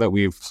there? I know that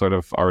we've sort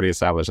of already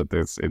established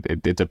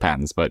that it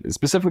depends, but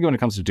specifically when it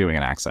comes to doing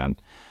an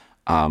accent,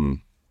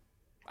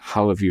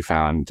 how have you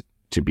found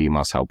to be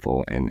most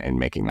helpful in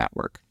making that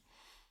work?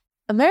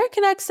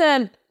 American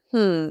accent.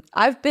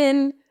 I've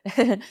been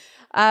when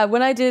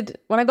I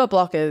got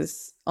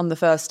blockers on the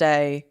first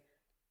day,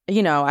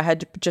 I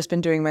had just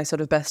been doing my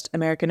sort of best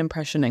American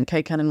impression, and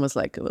Kate Cannon was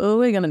like, "Oh,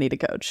 we're gonna need a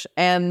coach."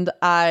 And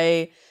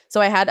I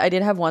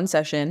did have one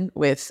session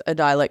with a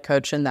dialect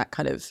coach, and that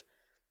kind of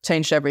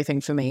changed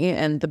everything for me.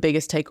 And the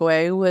biggest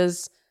takeaway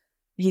was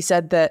he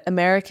said that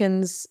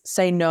Americans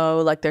say no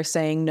like they're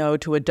saying no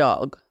to a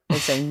dog. They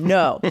say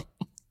no.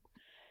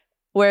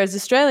 Whereas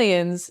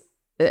Australians,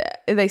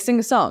 they sing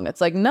a song.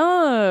 It's like,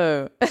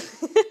 no.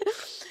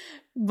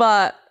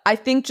 But I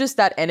think just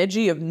that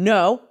energy of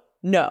no.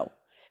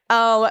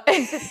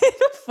 It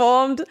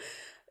formed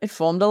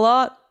a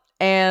lot.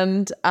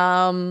 And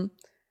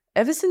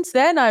ever since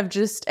then,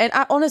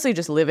 honestly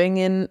just living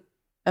in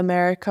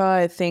America,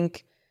 I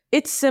think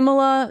it's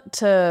similar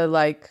to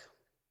the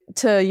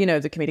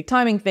comedic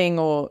timing thing,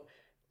 or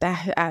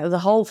the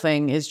whole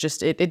thing is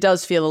just, it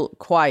does feel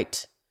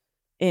quite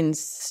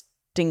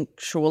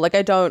instinctual. Like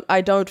I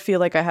don't feel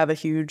like I have a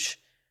huge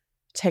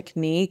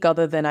technique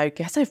other than I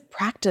guess I've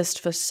practiced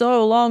for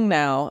so long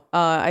now.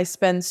 I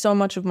spend so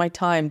much of my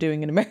time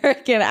doing an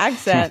American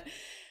accent.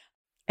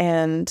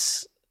 And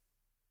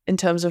in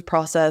terms of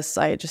process,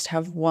 I just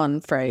have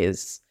one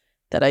phrase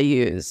that I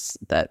use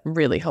that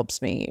really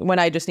helps me when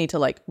I just need to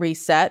like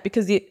reset,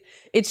 because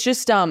it's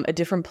just a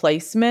different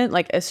placement.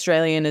 Like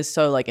Australian is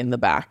so like in the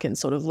back and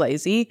sort of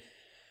lazy,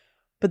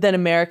 but then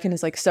American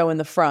is like so in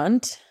the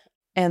front.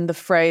 And the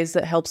phrase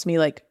that helps me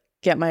like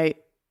get my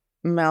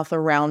mouth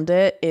around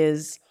it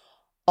is,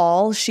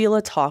 all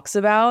Sheila talks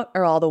about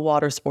are all the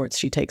water sports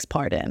she takes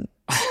part in.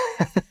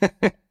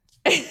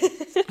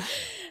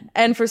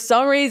 And for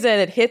some reason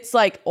it hits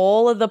like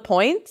all of the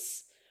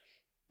points,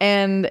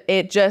 and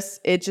it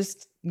just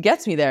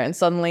gets me there, and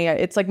suddenly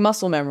it's like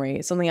muscle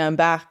memory. Suddenly I'm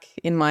back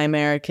in my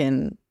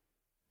American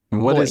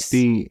voice.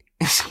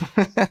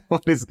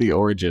 What is the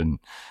origin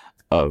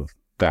of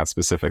that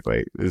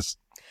specifically?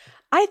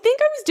 I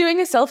think I was doing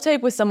a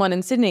self-tape with someone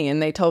in Sydney,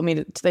 and they told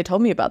me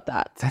about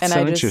that. That's and so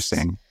I just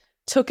interesting.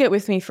 Took it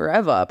with me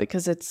forever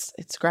because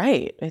it's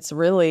great. It's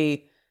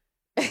really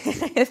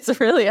it's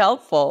really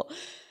helpful.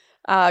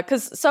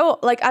 Because so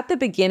like at the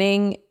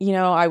beginning,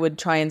 I would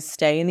try and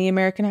stay in the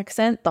American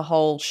accent the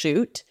whole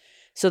shoot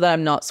so that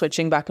I'm not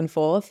switching back and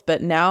forth.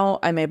 But now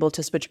I'm able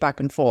to switch back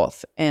and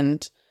forth,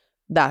 and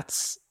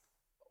that's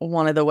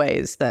one of the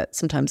ways that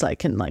sometimes I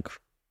can like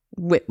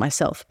whip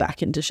myself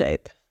back into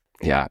shape.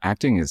 Yeah,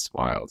 acting is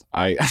wild.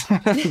 I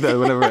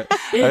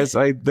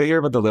hear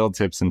about the little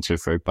tips and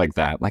tricks like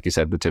that. Like you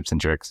said, the tips and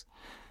tricks.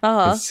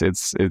 Uh-huh.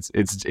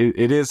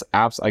 It is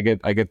apps. I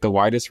get the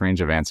widest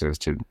range of answers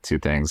to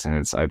things,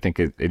 and I think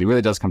it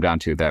really does come down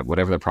to that.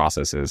 Whatever the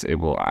process is, it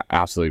will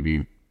absolutely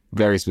be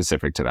very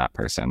specific to that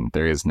person.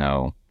 There is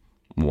no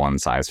one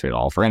size fit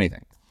all for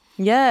anything.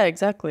 Yeah,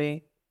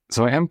 exactly.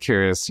 So I am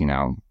curious,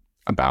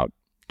 about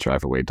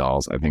Drive Away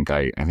Dolls. I think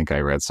I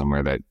read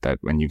somewhere that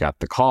when you got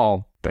the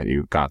call that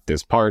you got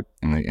this part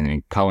in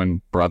the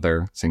Coen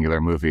brother singular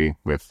movie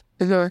with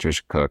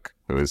Trisha Cook,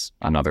 who is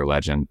another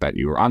legend, that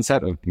you were on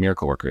set of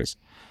Miracle Workers.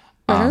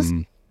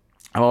 I'm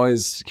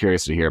always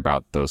curious to hear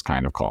about those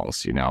kind of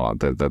calls,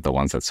 the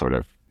ones that sort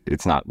of,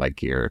 it's not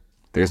like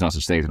there's no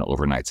such thing as an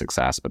overnight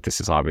success, but this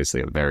is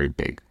obviously a very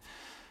big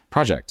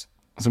project.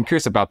 So I'm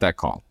curious about that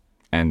call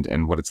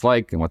and what it's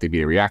like and what the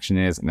immediate reaction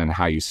is, and then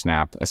how you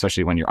snap,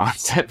 especially when you're on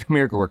set for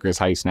Miracle Workers,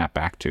 how you snap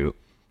back to,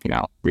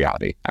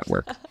 reality at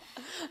work.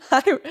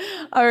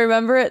 I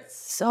remember it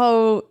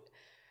so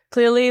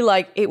clearly.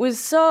 Like, it was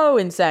so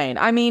insane.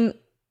 I mean,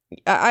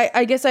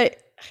 I guess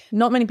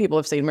not many people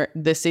have seen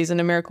this season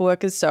of Miracle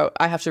Workers, so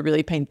I have to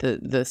really paint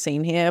the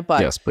scene here.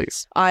 But yes,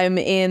 please. I'm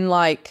in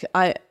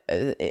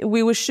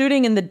we were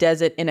shooting in the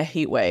desert in a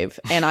heat wave,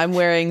 and I'm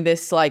wearing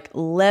this like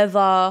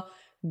leather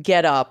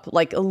get up,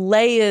 like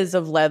layers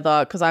of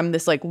leather, because I'm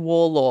this like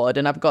warlord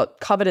and I've got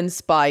covered in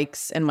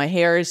spikes and my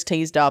hair is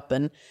teased up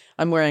and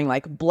I'm wearing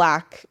like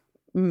black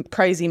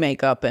crazy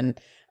makeup. And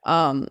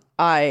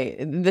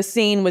the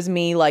scene was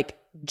me like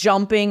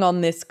jumping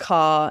on this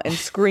car and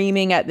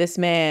screaming at this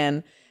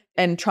man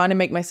and trying to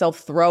make myself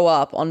throw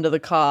up onto the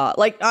car.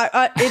 Like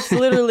it's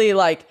literally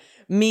like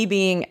me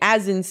being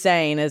as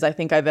insane as I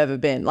think I've ever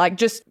been, like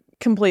just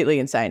completely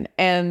insane.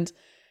 And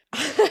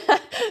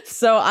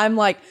so I'm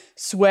like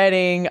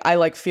sweating. I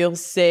like feel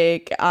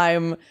sick.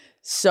 I'm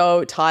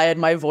so tired.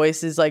 My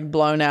voice is like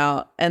blown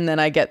out. And then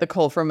I get the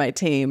call from my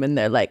team and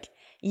they're like,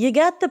 you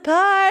got the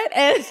part.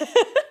 And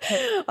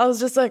I was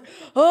just like,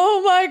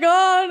 oh my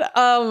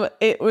God.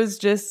 It was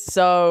just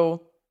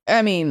so,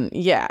 I mean,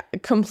 yeah,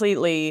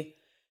 completely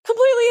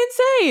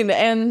insane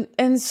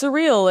and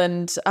surreal.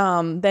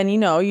 And then,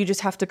 you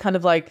just have to kind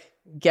of like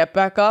get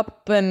back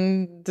up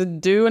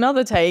and do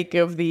another take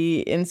of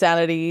the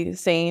insanity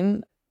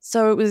scene.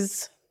 So it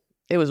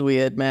was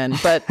weird, man.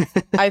 But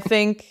I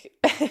think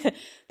the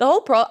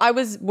whole I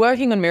was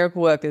working on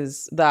Miracle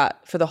Workers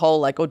for the whole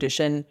like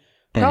audition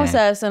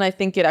process. And I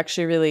think it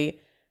actually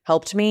really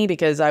helped me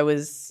because I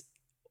was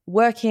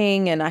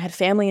working and I had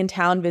family in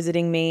town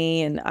visiting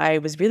me and I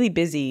was really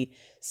busy.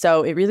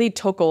 So it really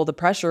took all the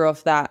pressure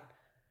off that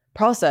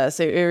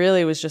process. It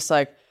really was just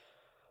like,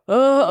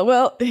 oh,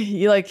 well,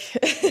 you like,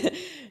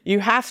 you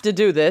have to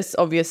do this,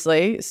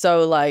 obviously.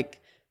 So like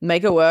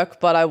make it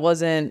work. But I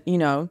wasn't,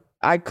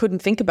 I couldn't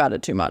think about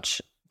it too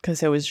much because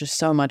there was just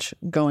so much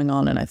going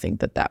on. And I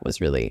think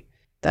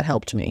that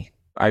helped me.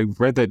 I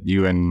read that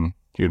you and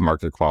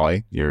Margaret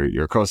Qualley,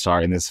 your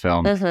co-star in this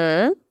film,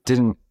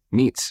 didn't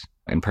meet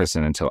in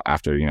person until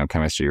after,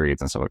 chemistry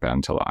reads and stuff like that,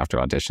 until after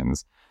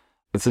auditions.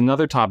 It's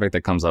another topic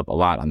that comes up a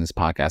lot on this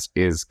podcast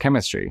is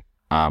chemistry.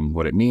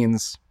 What it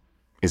means.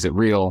 Is it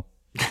real?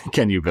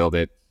 Can you build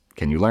it?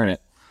 Can you learn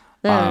it?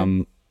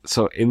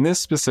 So in this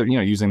specific,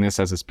 using this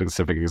as a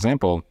specific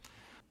example,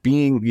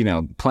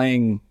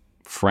 playing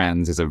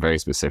friends is a very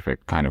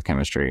specific kind of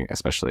chemistry,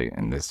 especially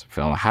in this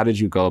film. How did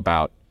you go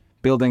about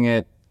building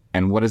it?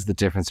 And what is the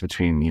difference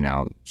between,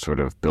 sort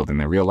of building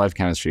the real life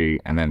chemistry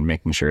and then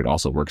making sure it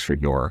also works for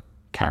your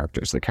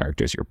characters, the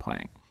characters you're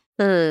playing?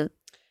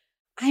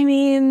 I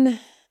mean,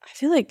 I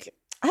feel like,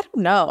 I don't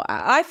know.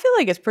 I feel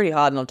like it's pretty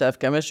hard not to have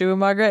chemistry with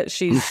Margaret.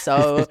 She's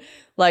so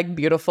like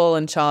beautiful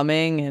and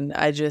charming. And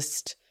I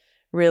just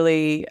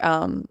really,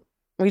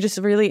 we just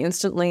really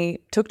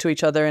instantly took to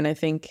each other. And I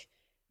think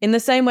in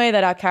the same way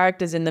that our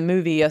characters in the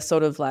movie are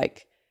sort of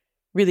like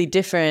really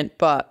different,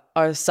 but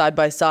are side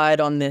by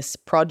side on this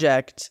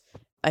project,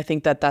 I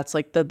think that that's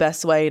like the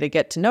best way to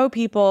get to know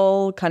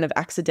people kind of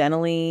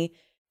accidentally.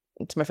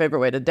 It's my favorite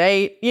way to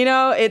date.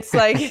 It's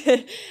like,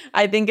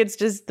 I think it's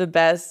just the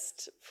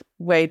best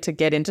way to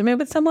get intimate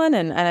with someone.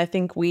 And I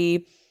think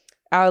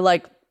our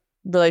like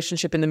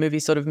relationship in the movie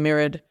sort of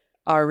mirrored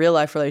our real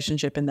life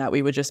relationship in that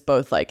we were just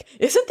both like,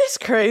 isn't this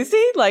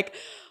crazy? Like,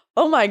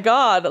 oh my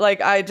God.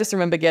 Like, I just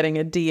remember getting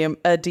a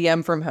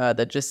DM from her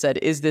that just said,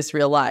 is this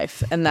real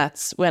life? And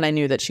that's when I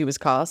knew that she was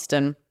cast.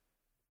 And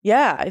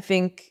yeah, I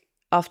think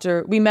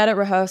after we met at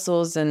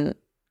rehearsals and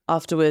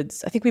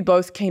afterwards, I think we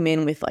both came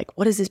in with like,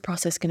 what is this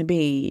process going to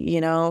be?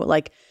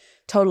 Like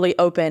totally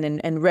open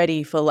and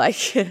ready for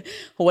like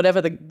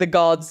whatever the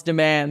gods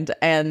demand.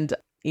 And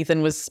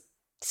Ethan was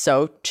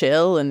so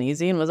chill and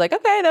easy and was like,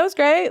 okay, that was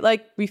great.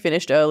 Like we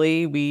finished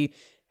early. We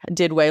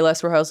did way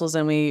less rehearsals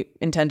than we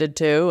intended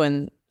to.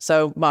 And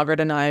so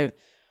Margaret and I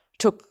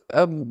took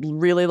a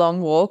really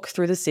long walk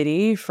through the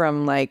city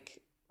from like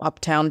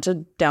uptown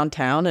to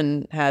downtown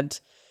and had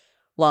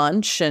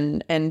lunch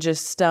and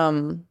just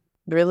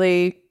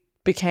really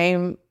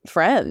became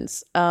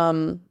friends.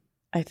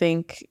 I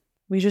think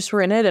we just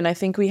were in it, and I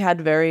think we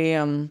had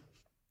very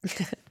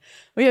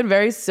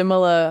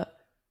similar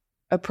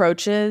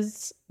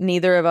approaches.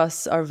 Neither of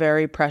us are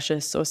very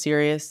precious or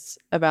serious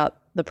about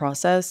the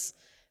process,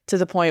 to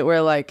the point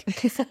where like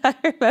I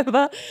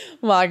remember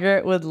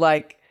Margaret would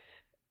like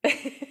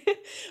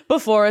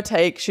before a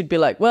take she'd be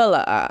like,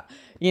 well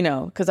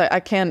because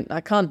I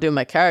can't do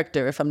my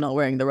character if I'm not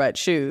wearing the right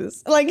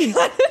shoes. Like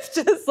it's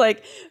just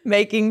like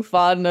making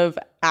fun of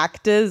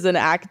actors and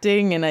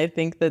acting. And I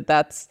think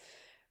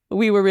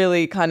we were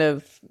really kind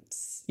of,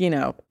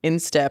 in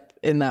step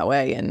in that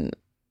way. And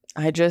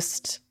I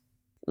just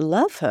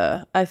love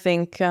her. I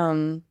think,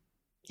 I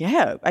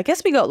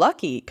guess we got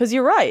lucky because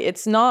you're right.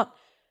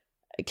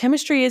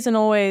 Chemistry isn't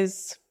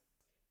always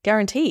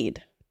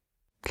guaranteed.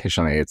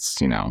 Occasionally it's,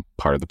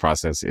 part of the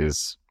process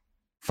is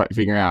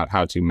figuring out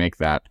how to make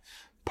that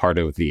part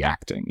of the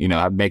acting,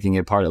 making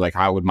it part of like,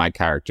 how would my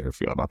character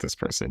feel about this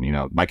person?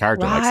 My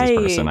character likes this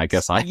person. I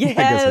guess I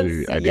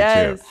do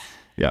too.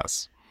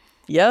 Yes.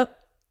 Yep.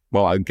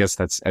 Well, I guess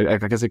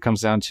it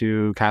comes down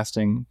to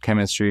casting,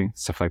 chemistry,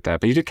 stuff like that.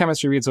 But you did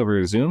chemistry reads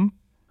over Zoom?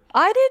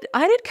 I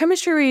did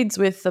chemistry reads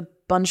with a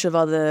bunch of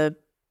other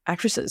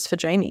actresses for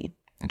Jamie.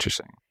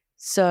 Interesting.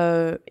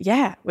 So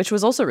yeah, which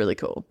was also really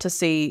cool to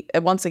see.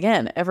 Once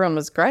again, everyone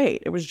was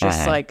great. It was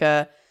just like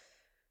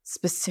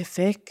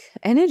specific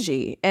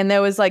energy. And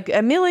there was like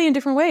a million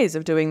different ways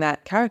of doing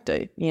that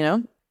character, you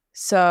know?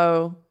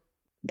 So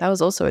that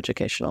was also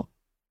educational.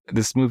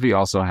 This movie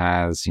also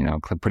has,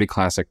 pretty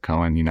classic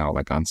Coen,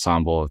 like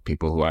ensemble of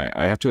people who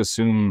I have to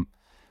assume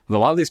a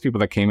lot of these people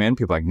that came in,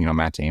 people like,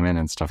 Matt Damon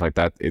and stuff like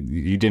that,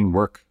 you didn't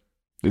work.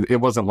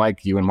 It wasn't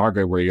like you and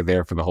Margaret where you're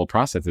there for the whole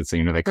process. It's,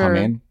 they come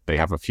in, they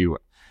have a few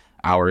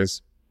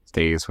hours,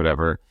 days,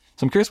 whatever.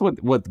 So I'm curious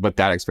what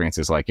that experience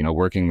is like,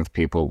 working with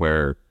people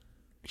where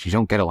you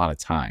don't get a lot of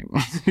time.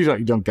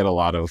 you don't get a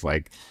lot of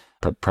like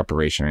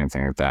preparation or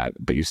anything like that,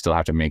 but you still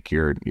have to make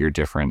your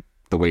different,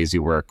 the ways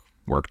you work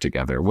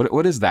together.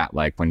 What is that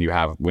like when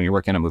you're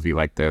working on a movie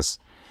like this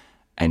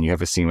and you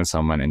have a scene with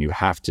someone and you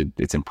have to,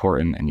 it's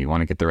important and you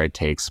want to get the right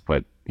takes,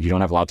 but you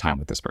don't have a lot of time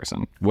with this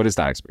person? What is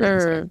that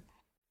experience like?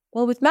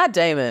 Well, with Matt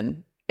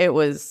Damon, it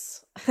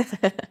was,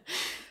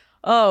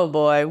 oh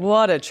boy,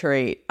 what a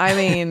treat. I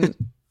mean,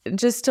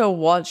 just to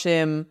watch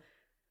him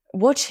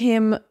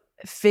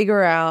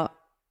figure out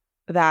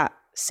that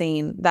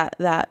scene,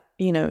 that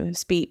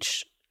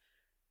speech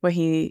where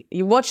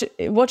you watch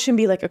him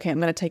be like, okay, I'm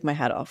going to take my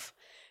hat off.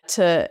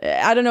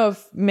 I don't know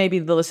if maybe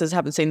the listeners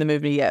haven't seen the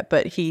movie yet,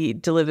 but he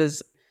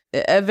delivers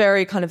a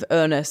very kind of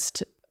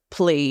earnest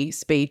plea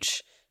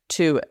speech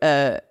to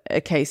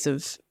a case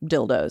of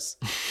dildos.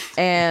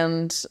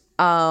 And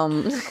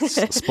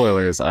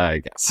spoilers, I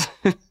guess.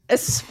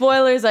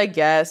 Spoilers, I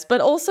guess,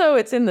 but also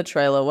it's in the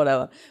trailer,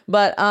 whatever.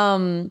 But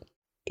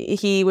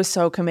he was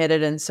so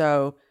committed and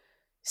so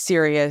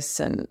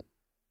serious and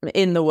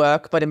in the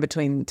work, but in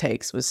between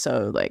takes was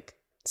so like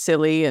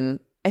silly. And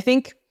I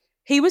think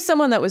he was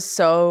someone that was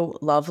so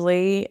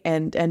lovely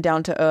and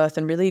down to earth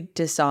and really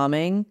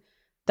disarming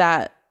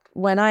that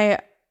when I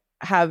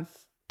have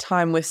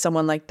time with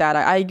someone like that,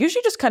 I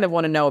usually just kind of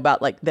want to know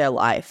about like their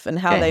life and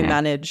how they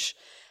manage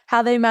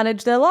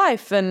their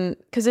life. And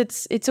because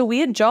it's a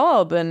weird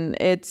job, and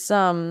it's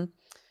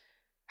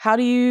how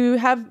do you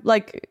have,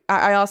 like,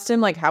 I asked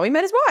him like how he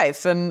met his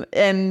wife and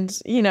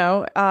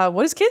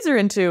what his kids are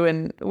into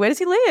and where does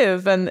he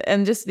live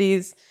and just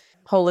these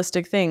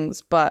holistic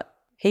things. But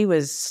he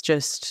was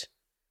just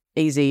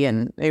easy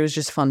and it was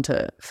just fun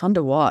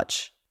to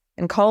watch.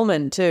 And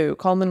Coleman too.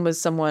 Coleman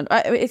was someone,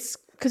 it's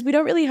because we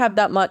don't really have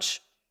that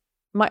much.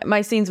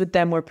 My scenes with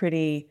them were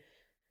pretty,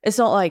 it's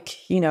not like,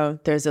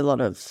 there's a lot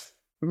of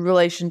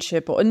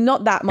relationship or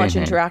not that much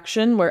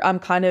interaction where I'm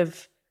kind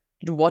of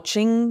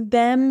watching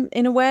them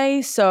in a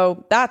way.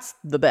 So that's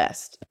the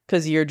best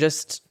because you're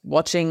just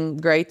watching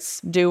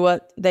greats do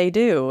what they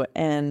do.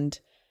 And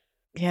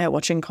yeah,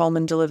 watching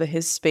Coleman deliver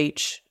his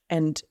speech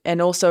and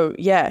also,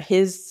 yeah,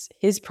 his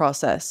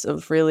process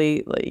of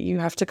really, like, you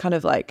have to kind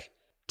of like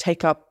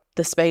take up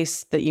the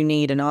space that you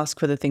need and ask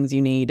for the things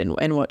you need.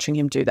 And watching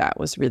him do that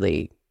was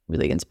really,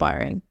 really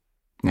inspiring.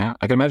 Yeah,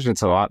 I can imagine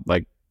it's a lot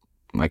like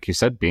you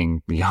said,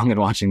 being young and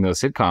watching those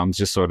sitcoms,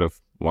 just sort of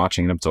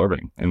watching and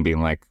absorbing and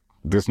being like,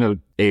 there's no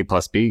A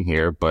plus B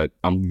here, but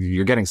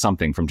you're getting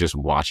something from just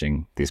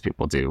watching these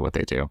people do what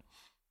they do.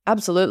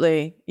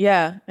 Absolutely.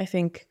 Yeah, I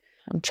think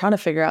I'm trying to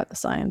figure out the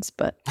science,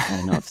 but I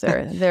don't know if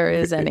there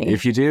is any.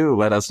 If you do,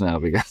 let us know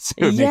because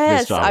it would make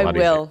this job a lot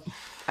easier.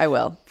 I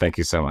will. Thank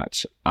you so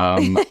much.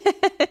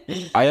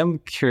 I am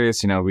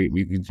curious,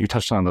 you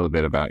touched on a little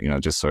bit about,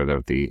 just sort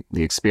of the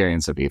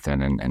experience of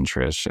Ethan and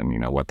Trish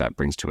and, what that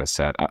brings to a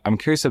set. I'm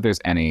curious if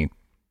there's any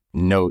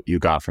note you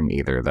got from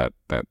either that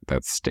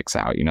sticks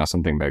out,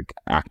 something like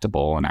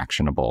actable and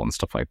actionable and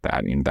stuff like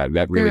that.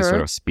 That really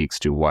sort of speaks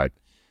to what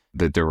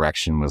the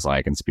direction was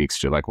like and speaks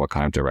to like what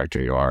kind of director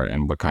you are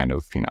and what kind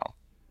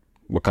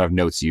of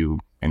notes you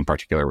in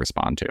particular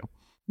respond to.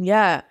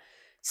 Yeah.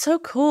 So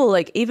cool.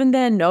 Like even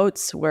their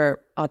notes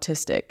were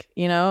artistic,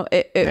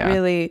 it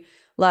really,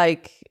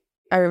 like,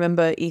 I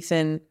remember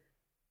Ethan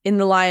in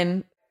the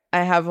line,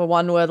 I have a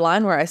one-word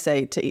line where I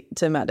say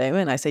to Matt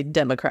Damon, I say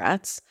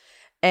Democrats.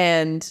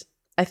 And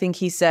I think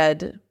he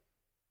said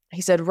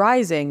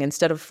rising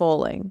instead of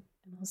falling.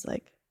 And I was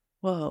like,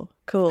 whoa,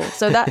 cool.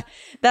 So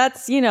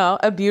that's,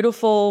 a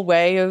beautiful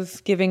way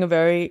of giving a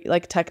very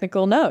like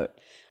technical note.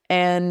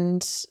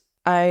 And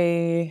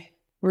I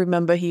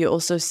remember he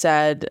also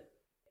said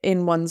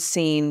in one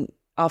scene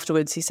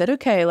afterwards, he said,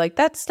 okay, like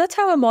that's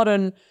how a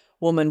modern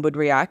woman would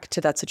react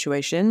to that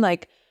situation.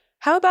 Like,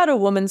 how about a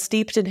woman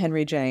steeped in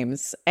Henry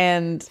James?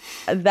 And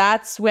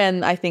that's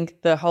when I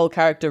think the whole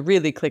character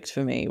really clicked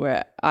for me,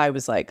 where I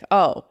was like,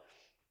 oh,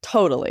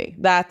 totally.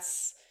 That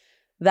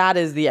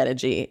is the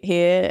energy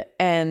here.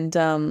 And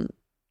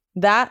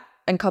that,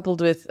 and coupled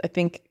with, I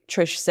think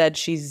Trish said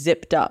she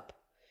zipped up.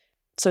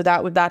 So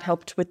that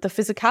helped with the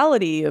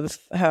physicality of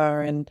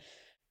her. And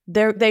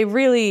they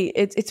really,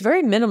 it's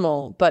very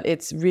minimal, but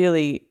it's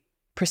really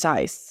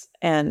precise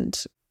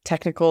and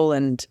technical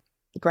and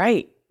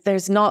great.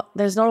 There's not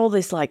all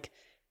this like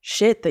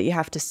shit that you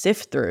have to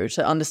sift through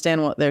to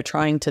understand what they're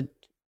trying to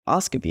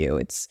ask of you.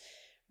 It's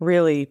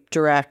really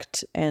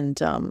direct and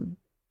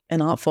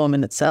an art form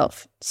in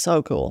itself.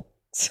 So cool.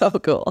 So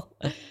cool.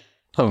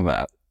 Love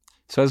that.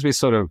 So as we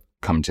sort of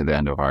come to the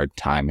end of our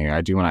time here,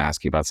 I do want to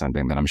ask you about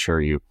something that I'm sure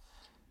you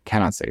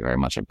cannot say very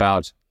much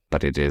about,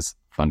 but it is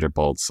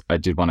Thunderbolts. I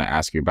did want to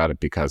ask you about it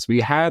because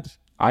we had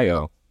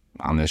Io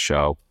on this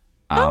show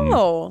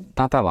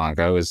not that long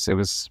ago. It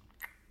was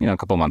a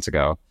couple months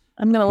ago.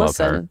 I'm going to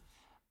listen. Her.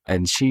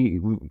 And she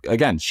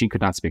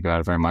could not speak about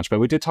it very much, but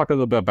we did talk a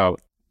little bit about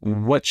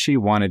what she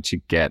wanted to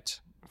get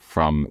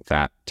from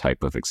that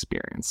type of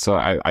experience. So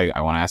I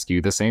want to ask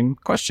you the same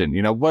question.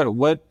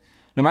 What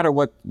no matter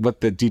what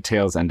the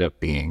details end up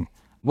being,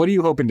 what are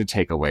you hoping to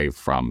take away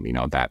from,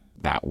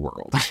 that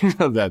world,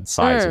 that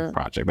size of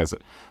project?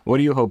 What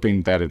are you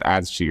hoping that it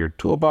adds to your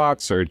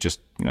toolbox or just,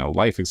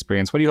 life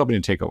experience? What are you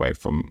hoping to take away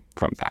from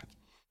that?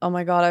 Oh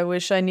my God, I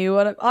wish I knew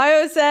what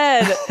Io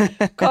said.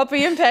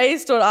 Copy and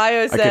paste what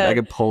Io said. I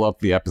could pull up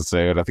the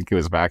episode. I think it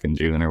was back in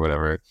June or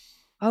whatever.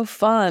 Oh,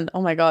 fun.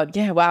 Oh my God.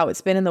 Yeah, wow. It's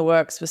been in the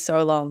works for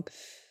so long.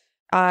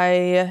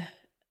 I'm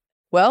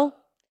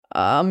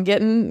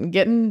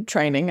getting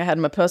training. I had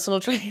my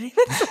personal training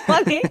this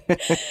morning,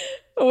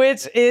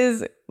 which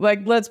is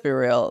like, let's be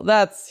real,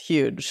 that's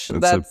huge.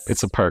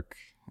 It's a perk.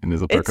 And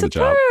there's a perk of the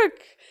job. It's a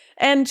perk.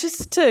 And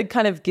just to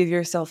kind of give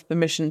yourself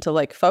permission to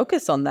like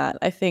focus on that,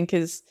 I think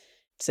is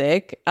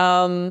sick.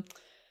 So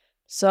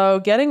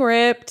getting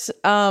ripped,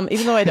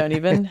 even though I don't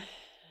even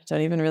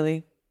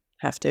really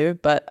have to,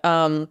 but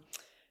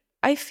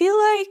I feel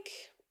like,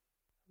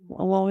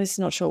 I'm always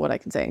not sure what I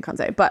can say and can't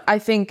say, but I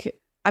think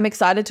I'm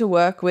excited to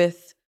work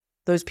with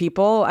those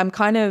people. I'm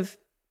kind of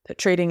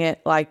treating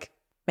it like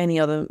any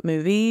other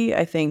movie.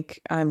 I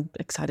think I'm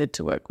excited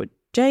to work with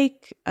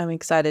Jake.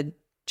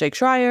 Jake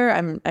Schreier.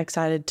 I'm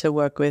excited to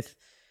work with,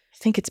 I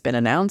think it's been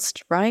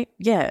announced, right?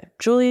 Yeah,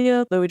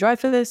 Julia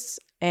Louis-Dreyfus.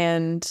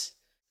 And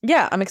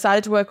yeah, I'm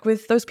excited to work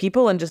with those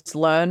people and just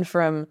learn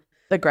from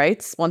the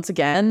greats once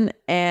again.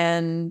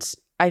 And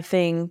I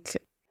think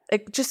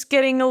just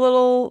getting a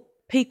little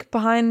peek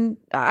behind,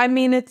 I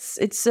mean,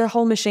 it's a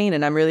whole machine,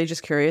 and I'm really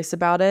just curious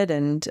about it,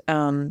 and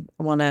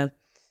want to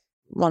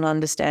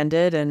understand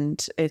it,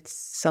 and it's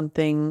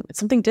something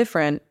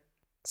different.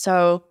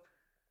 So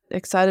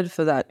excited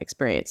for that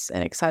experience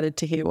and excited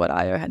to hear what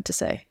Io had to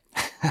say.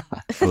 I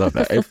love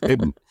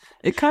that.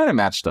 It kind of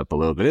matched up a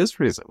little bit. It was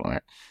pretty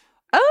similar.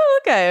 Oh,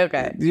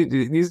 okay.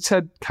 You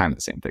said kind of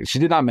the same thing. She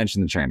did not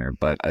mention the trainer,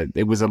 but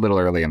it was a little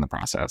early in the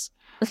process.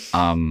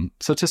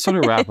 So to sort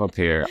of wrap up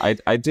here,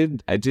 I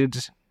did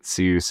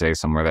see you say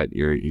somewhere that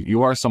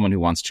you are someone who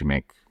wants to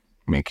make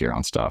your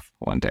own stuff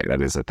one day.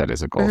 That is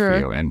a goal for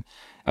you. And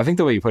I think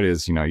the way you put it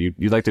is,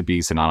 you'd like to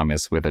be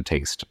synonymous with a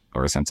taste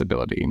or a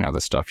sensibility,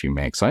 the stuff you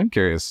make. So I'm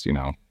curious,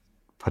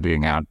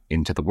 putting out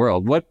into the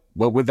world, what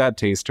would that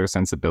taste or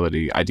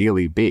sensibility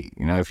ideally be?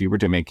 If you were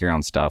to make your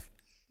own stuff,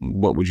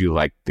 what would you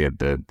like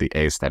the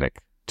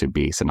aesthetic to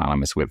be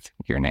synonymous with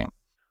your name?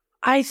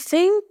 I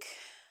think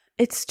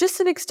it's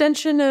just an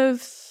extension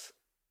of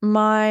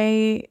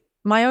my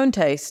own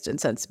taste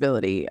and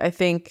sensibility. I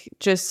think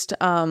just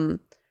I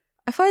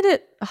find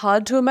it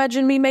hard to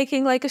imagine me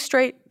making like a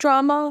straight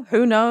drama.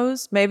 Who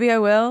knows? Maybe I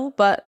will,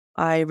 but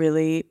I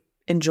really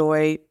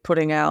enjoy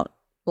putting out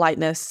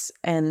lightness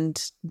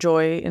and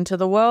joy into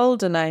the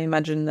world, and I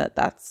imagine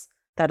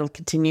that'll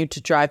continue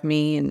to drive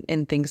me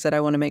in things that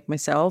I want to make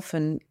myself.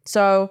 And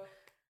so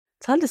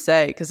it's hard to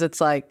say, because it's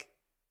like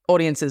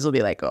audiences will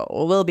be like, oh,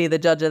 well, we'll be the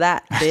judge of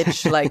that,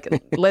 bitch. Like,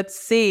 let's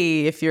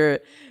see if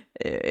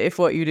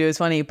what you do is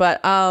funny. But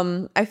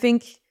I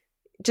think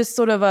just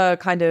sort of a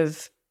kind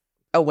of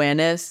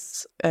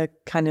awareness, a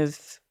kind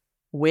of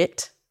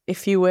wit,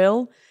 if you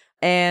will.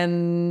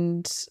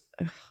 And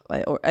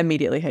I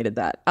immediately hated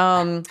that.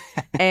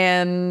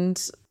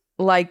 And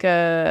like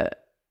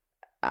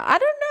I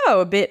don't know,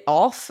 a bit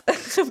off,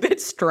 a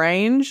bit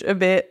strange, a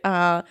bit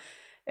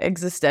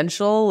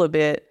existential, a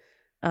bit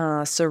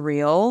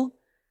surreal,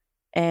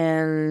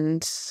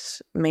 and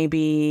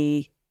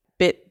maybe a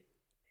bit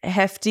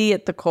hefty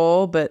at the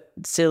core, but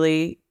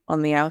silly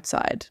on the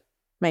outside.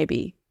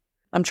 Maybe.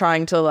 I'm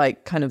trying to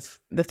like kind of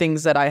the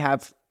things that I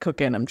have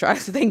cooking, I'm trying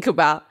to think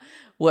about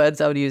words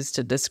I would use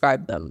to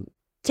describe them.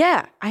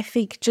 Yeah, I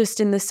think just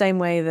in the same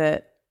way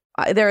that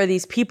there are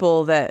these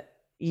people that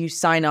you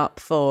sign up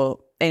for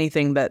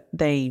anything that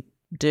they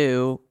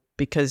do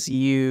because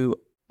you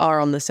are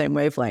on the same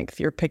wavelength.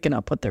 You're picking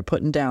up what they're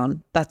putting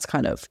down. That's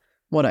kind of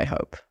what I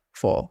hope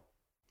for.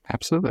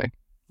 Absolutely.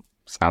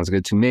 Sounds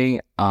good to me.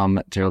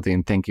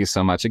 Geraldine, thank you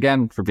so much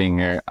again for being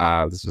here.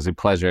 This was a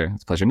pleasure.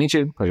 It's a pleasure to meet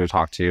you, pleasure to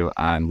talk to you.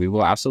 And we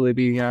will absolutely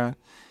be, can't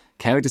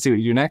wait to see what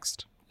you do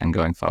next and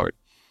going forward.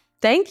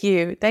 Thank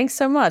you. Thanks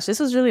so much. This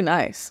was really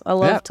nice. I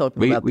love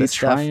talking about this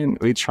stuff.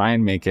 We try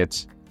and make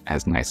it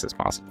as nice as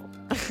possible.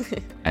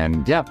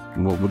 And yeah,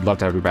 we'd love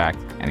to have you back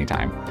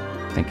anytime.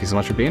 Thank you so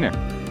much for being here.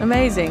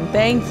 Amazing.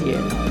 Thank you.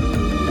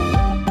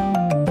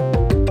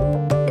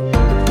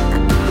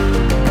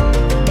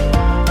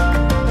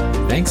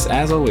 Thanks,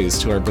 as always,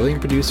 to our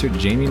brilliant producer,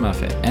 Jamie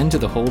Muffett, and to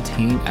the whole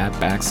team at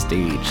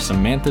Backstage,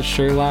 Samantha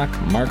Sherlock,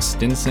 Mark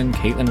Stinson,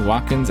 Caitlin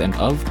Watkins, and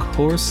of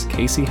course,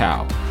 Casey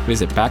Howe.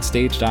 Visit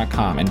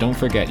Backstage.com, and don't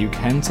forget, you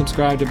can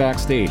subscribe to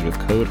Backstage with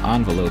code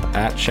ENVELOPE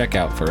at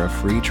checkout for a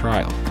free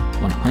trial.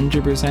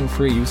 100%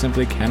 free, you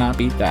simply cannot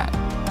beat that.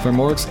 For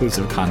more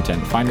exclusive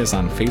content, find us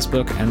on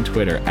Facebook and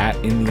Twitter at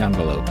In the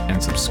Envelope,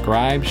 and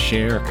subscribe,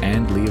 share,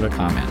 and leave a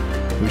comment.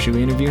 Who should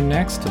we interview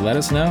next? Let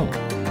us know.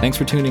 Thanks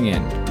for tuning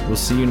in. We'll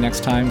see you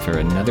next time for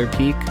another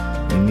peek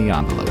in the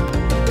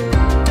envelope.